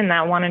generation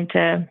that wanted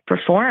to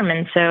perform,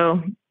 and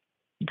so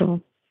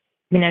the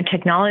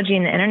technology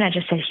and the internet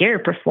just said, here,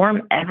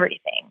 perform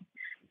everything.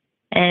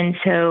 And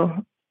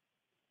so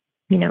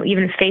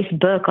even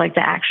Facebook, like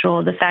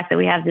the fact that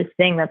we have this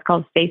thing that's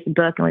called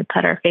Facebook and we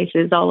put our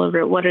faces all over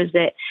it. What is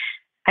it?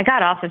 I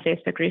got off of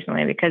Facebook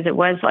recently because it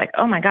was like,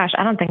 oh my gosh,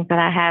 I don't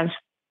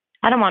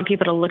want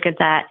people to look at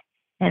that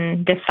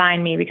and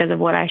define me because of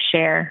what I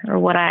share or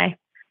what I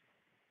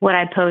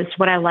post,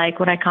 what I like,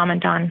 what I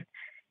comment on.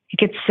 It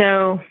gets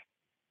it's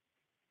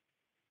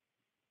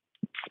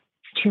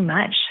too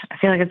much. I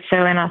feel like it's so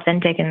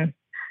inauthentic and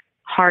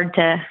hard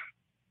to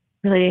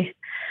really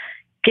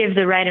give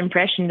the right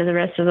impression to the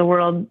rest of the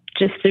world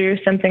just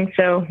through something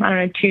so,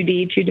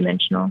 2D,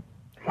 two-dimensional.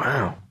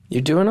 Wow.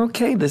 You're doing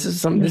okay. This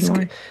is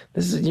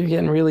you're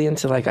getting really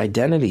into like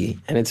identity,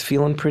 and it's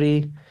feeling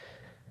pretty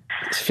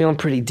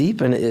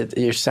deep, and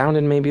you're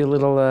sounding maybe a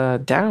little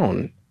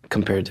down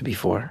compared to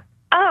before.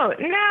 Oh,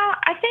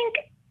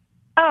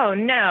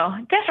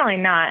 no, definitely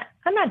not.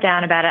 I'm not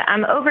down about it.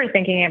 I'm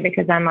overthinking it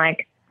because I'm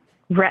like,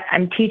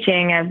 I'm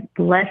teaching a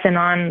lesson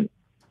on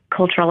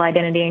cultural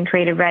identity and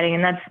creative writing,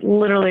 and that's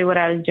literally what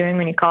I was doing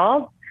when you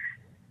called.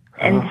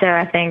 And so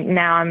I think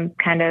now I'm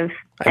kind of,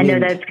 I know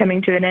that it's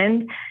coming to an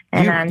end,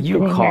 and I'm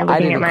sitting here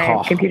looking at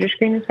my computer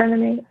screen in front of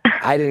me.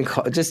 I didn't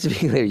call. Just to be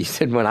clear, you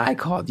said when I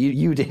called.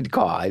 You did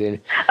call. I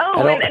didn't. Oh,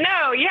 I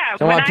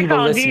don't want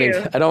people listening.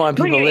 I don't want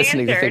people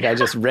listening to think I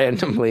just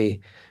randomly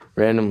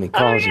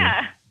called you.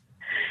 Yeah.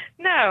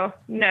 No,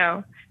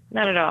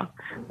 not at all.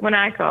 When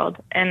I called,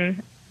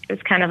 and it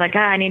was kind of like,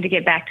 I need to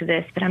get back to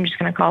this, but I'm just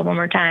going to call one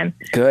more time.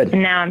 Good.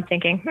 And now I'm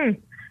thinking,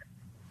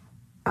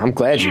 I'm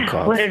glad you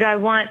called. What did I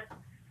want?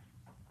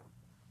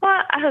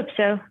 Well, I hope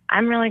so.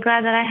 I'm really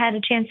glad that I had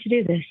a chance to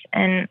do this.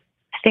 And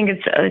I think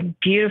it's a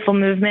beautiful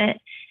movement.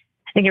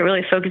 I think it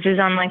really focuses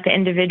on like the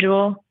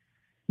individual,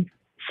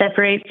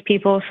 separates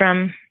people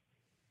from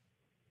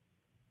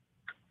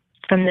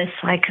this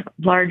like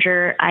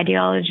larger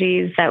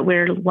ideologies that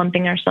we're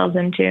lumping ourselves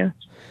into.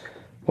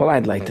 Well,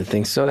 I'd like to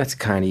think so. That's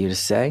kind of you to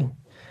say.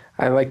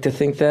 I like to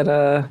think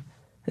that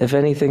if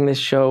anything, this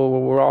show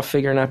we're all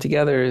figuring out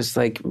together is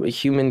like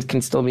humans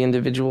can still be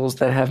individuals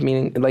that have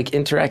meaning. Like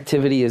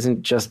interactivity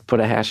isn't just put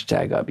a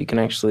hashtag up. You can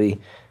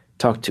actually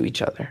talk to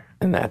each other,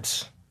 and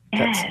that's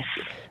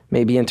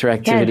maybe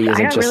interactivity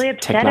isn't just really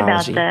upset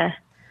technology.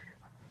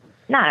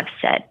 Not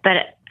upset,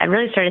 but I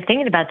really started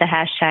thinking about the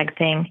hashtag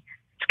thing.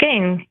 It's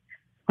getting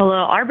a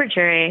little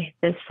arbitrary.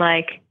 This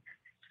like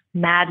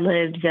Mad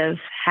Libs of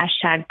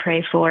hashtag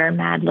pray for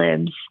Mad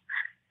Libs.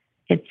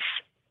 It's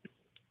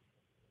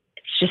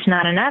just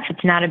not enough.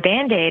 It's not a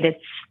Band-Aid.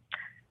 It's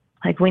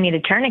like we need a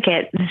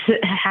tourniquet. This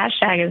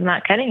hashtag is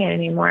not cutting it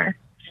anymore.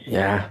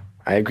 Yeah,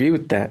 I agree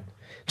with that.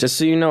 Just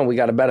so you know, we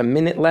got about a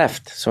minute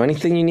left. So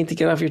anything you need to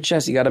get off your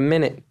chest, you got a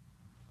minute.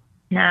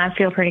 Nah, I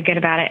feel pretty good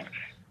about it.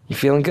 You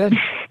feeling good?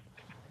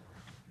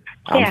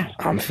 Yeah.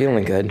 I'm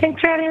feeling good.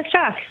 Thanks for having this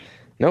talk.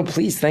 No,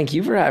 please. Thank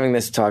you for having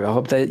this talk. I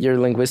hope that your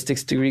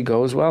linguistics degree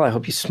goes well. I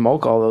hope you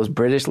smoke all those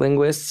British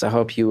linguists. I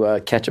hope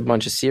you catch a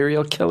bunch of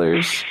serial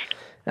killers.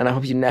 And I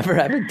hope you never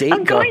have a date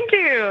I'm going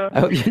to.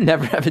 I hope you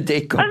never have a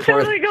date go I'm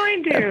totally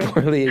going to.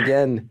 poorly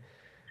again.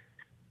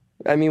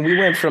 I mean, we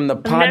went from the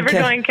podcast. I'm never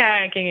going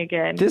kayaking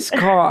again. This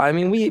call, I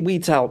mean, we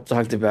talked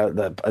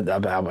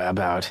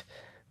about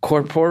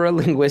corporal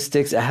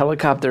linguistics, a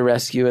helicopter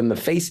rescue, and the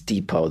Face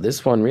Depot.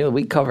 This one, really,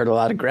 we covered a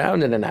lot of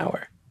ground in an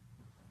hour.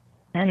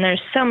 And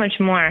there's so much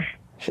more.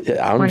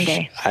 One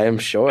day. I am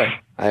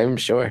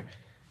sure.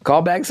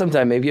 Call back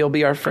sometime. Maybe you'll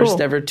be our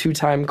first ever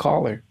 2-time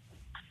caller.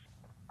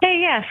 Hey,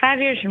 yeah, 5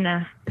 years from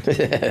now.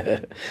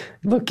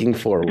 Looking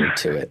forward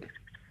to it.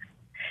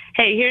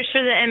 Hey, here's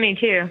for the Emmy,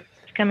 too.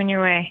 It's coming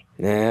your way.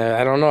 Yeah,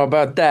 I don't know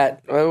about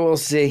that. We'll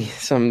see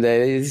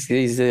someday.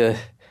 The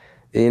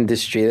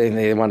industry,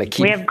 they want to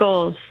keep. We have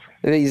goals.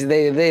 They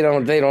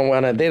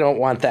don't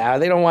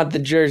want the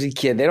Jersey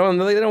kid. They don't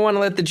want to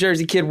let the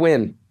Jersey kid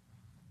win.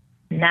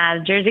 Nah,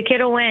 the Jersey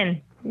kid will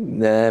win.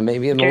 Nah,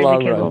 maybe in the Jersey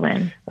long kid run. Will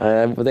win.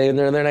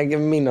 They're not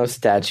giving me no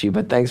statue,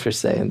 but thanks for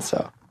saying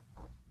so.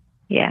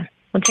 Yeah,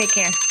 well, take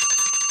care.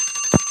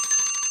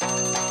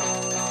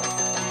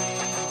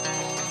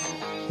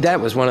 That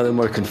was one of the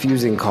more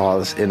confusing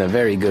calls in a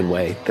very good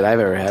way that I've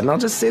ever had. And I'll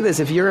just say this,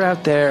 if you're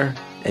out there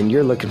and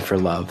you're looking for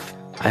love,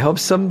 I hope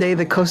someday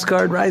the Coast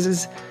Guard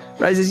rises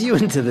you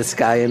into the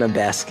sky in a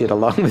basket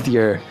along with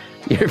your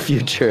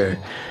future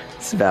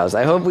spouse.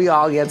 I hope we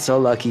all get so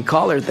lucky.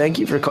 Caller, thank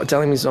you for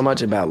telling me so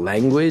much about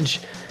language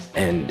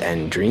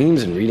and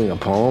dreams and reading a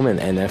poem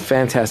and a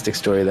fantastic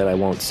story that I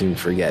won't soon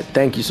forget.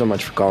 Thank you so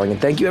much for calling, and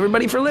thank you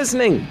everybody for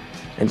listening.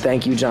 And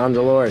thank you, John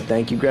Delore.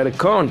 Thank you, Greta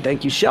Cohn.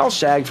 Thank you, Shell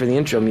Shag, for the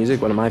intro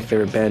music, one of my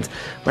favorite bands.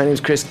 My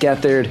name's Chris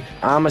Gethard.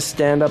 I'm a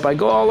stand-up. I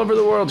go all over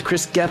the world,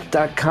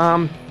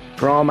 chrisgeth.com.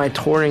 For all my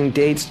touring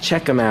dates,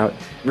 check them out.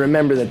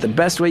 Remember that the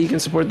best way you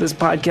can support this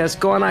podcast,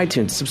 go on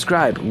iTunes,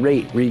 subscribe,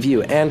 rate,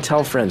 review, and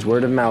tell friends.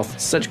 Word of mouth.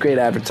 Such great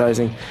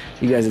advertising.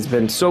 You guys, it's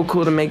been so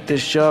cool to make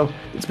this show.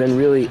 It's been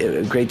really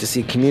great to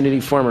see a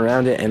community form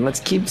around it. And let's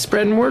keep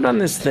spreading word on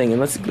this thing. And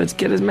let's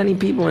get as many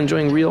people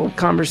enjoying real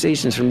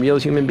conversations from real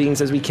human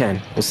beings as we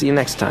can. We'll see you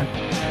next time.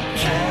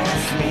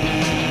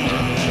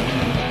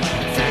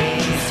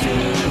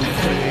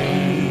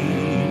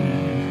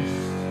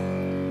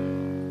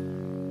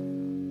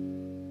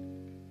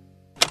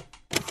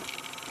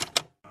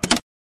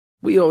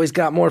 We always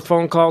got more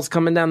phone calls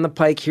coming down the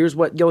pike. Here's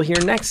what you'll hear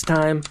next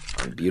time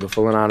on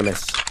Beautiful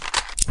Anonymous.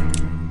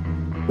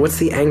 What's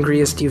the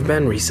angriest you've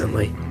been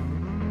recently?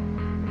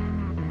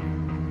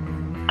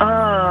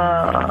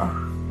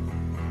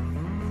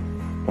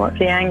 What's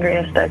the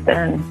angriest I've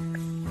been?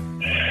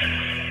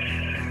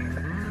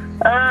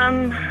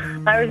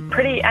 I was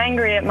pretty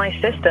angry at my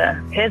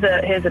sister. Here's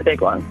a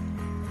big one.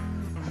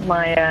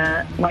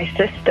 My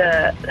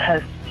sister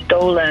has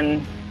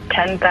stolen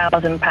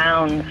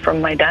 £10,000 from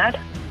my dad.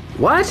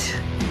 What?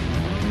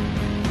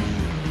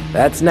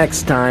 That's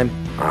next time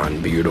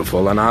on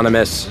Beautiful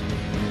Anonymous.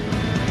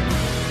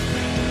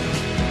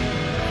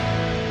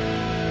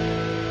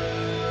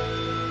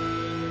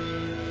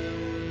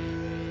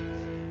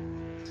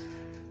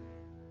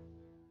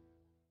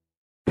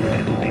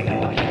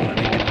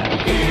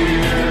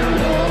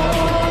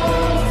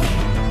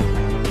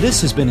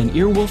 This has been an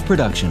Earwolf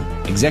production,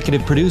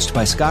 executive produced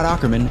by Scott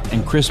Aukerman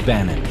and Chris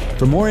Bannon.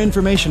 For more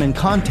information and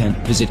content,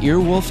 visit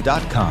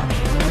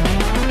earwolf.com.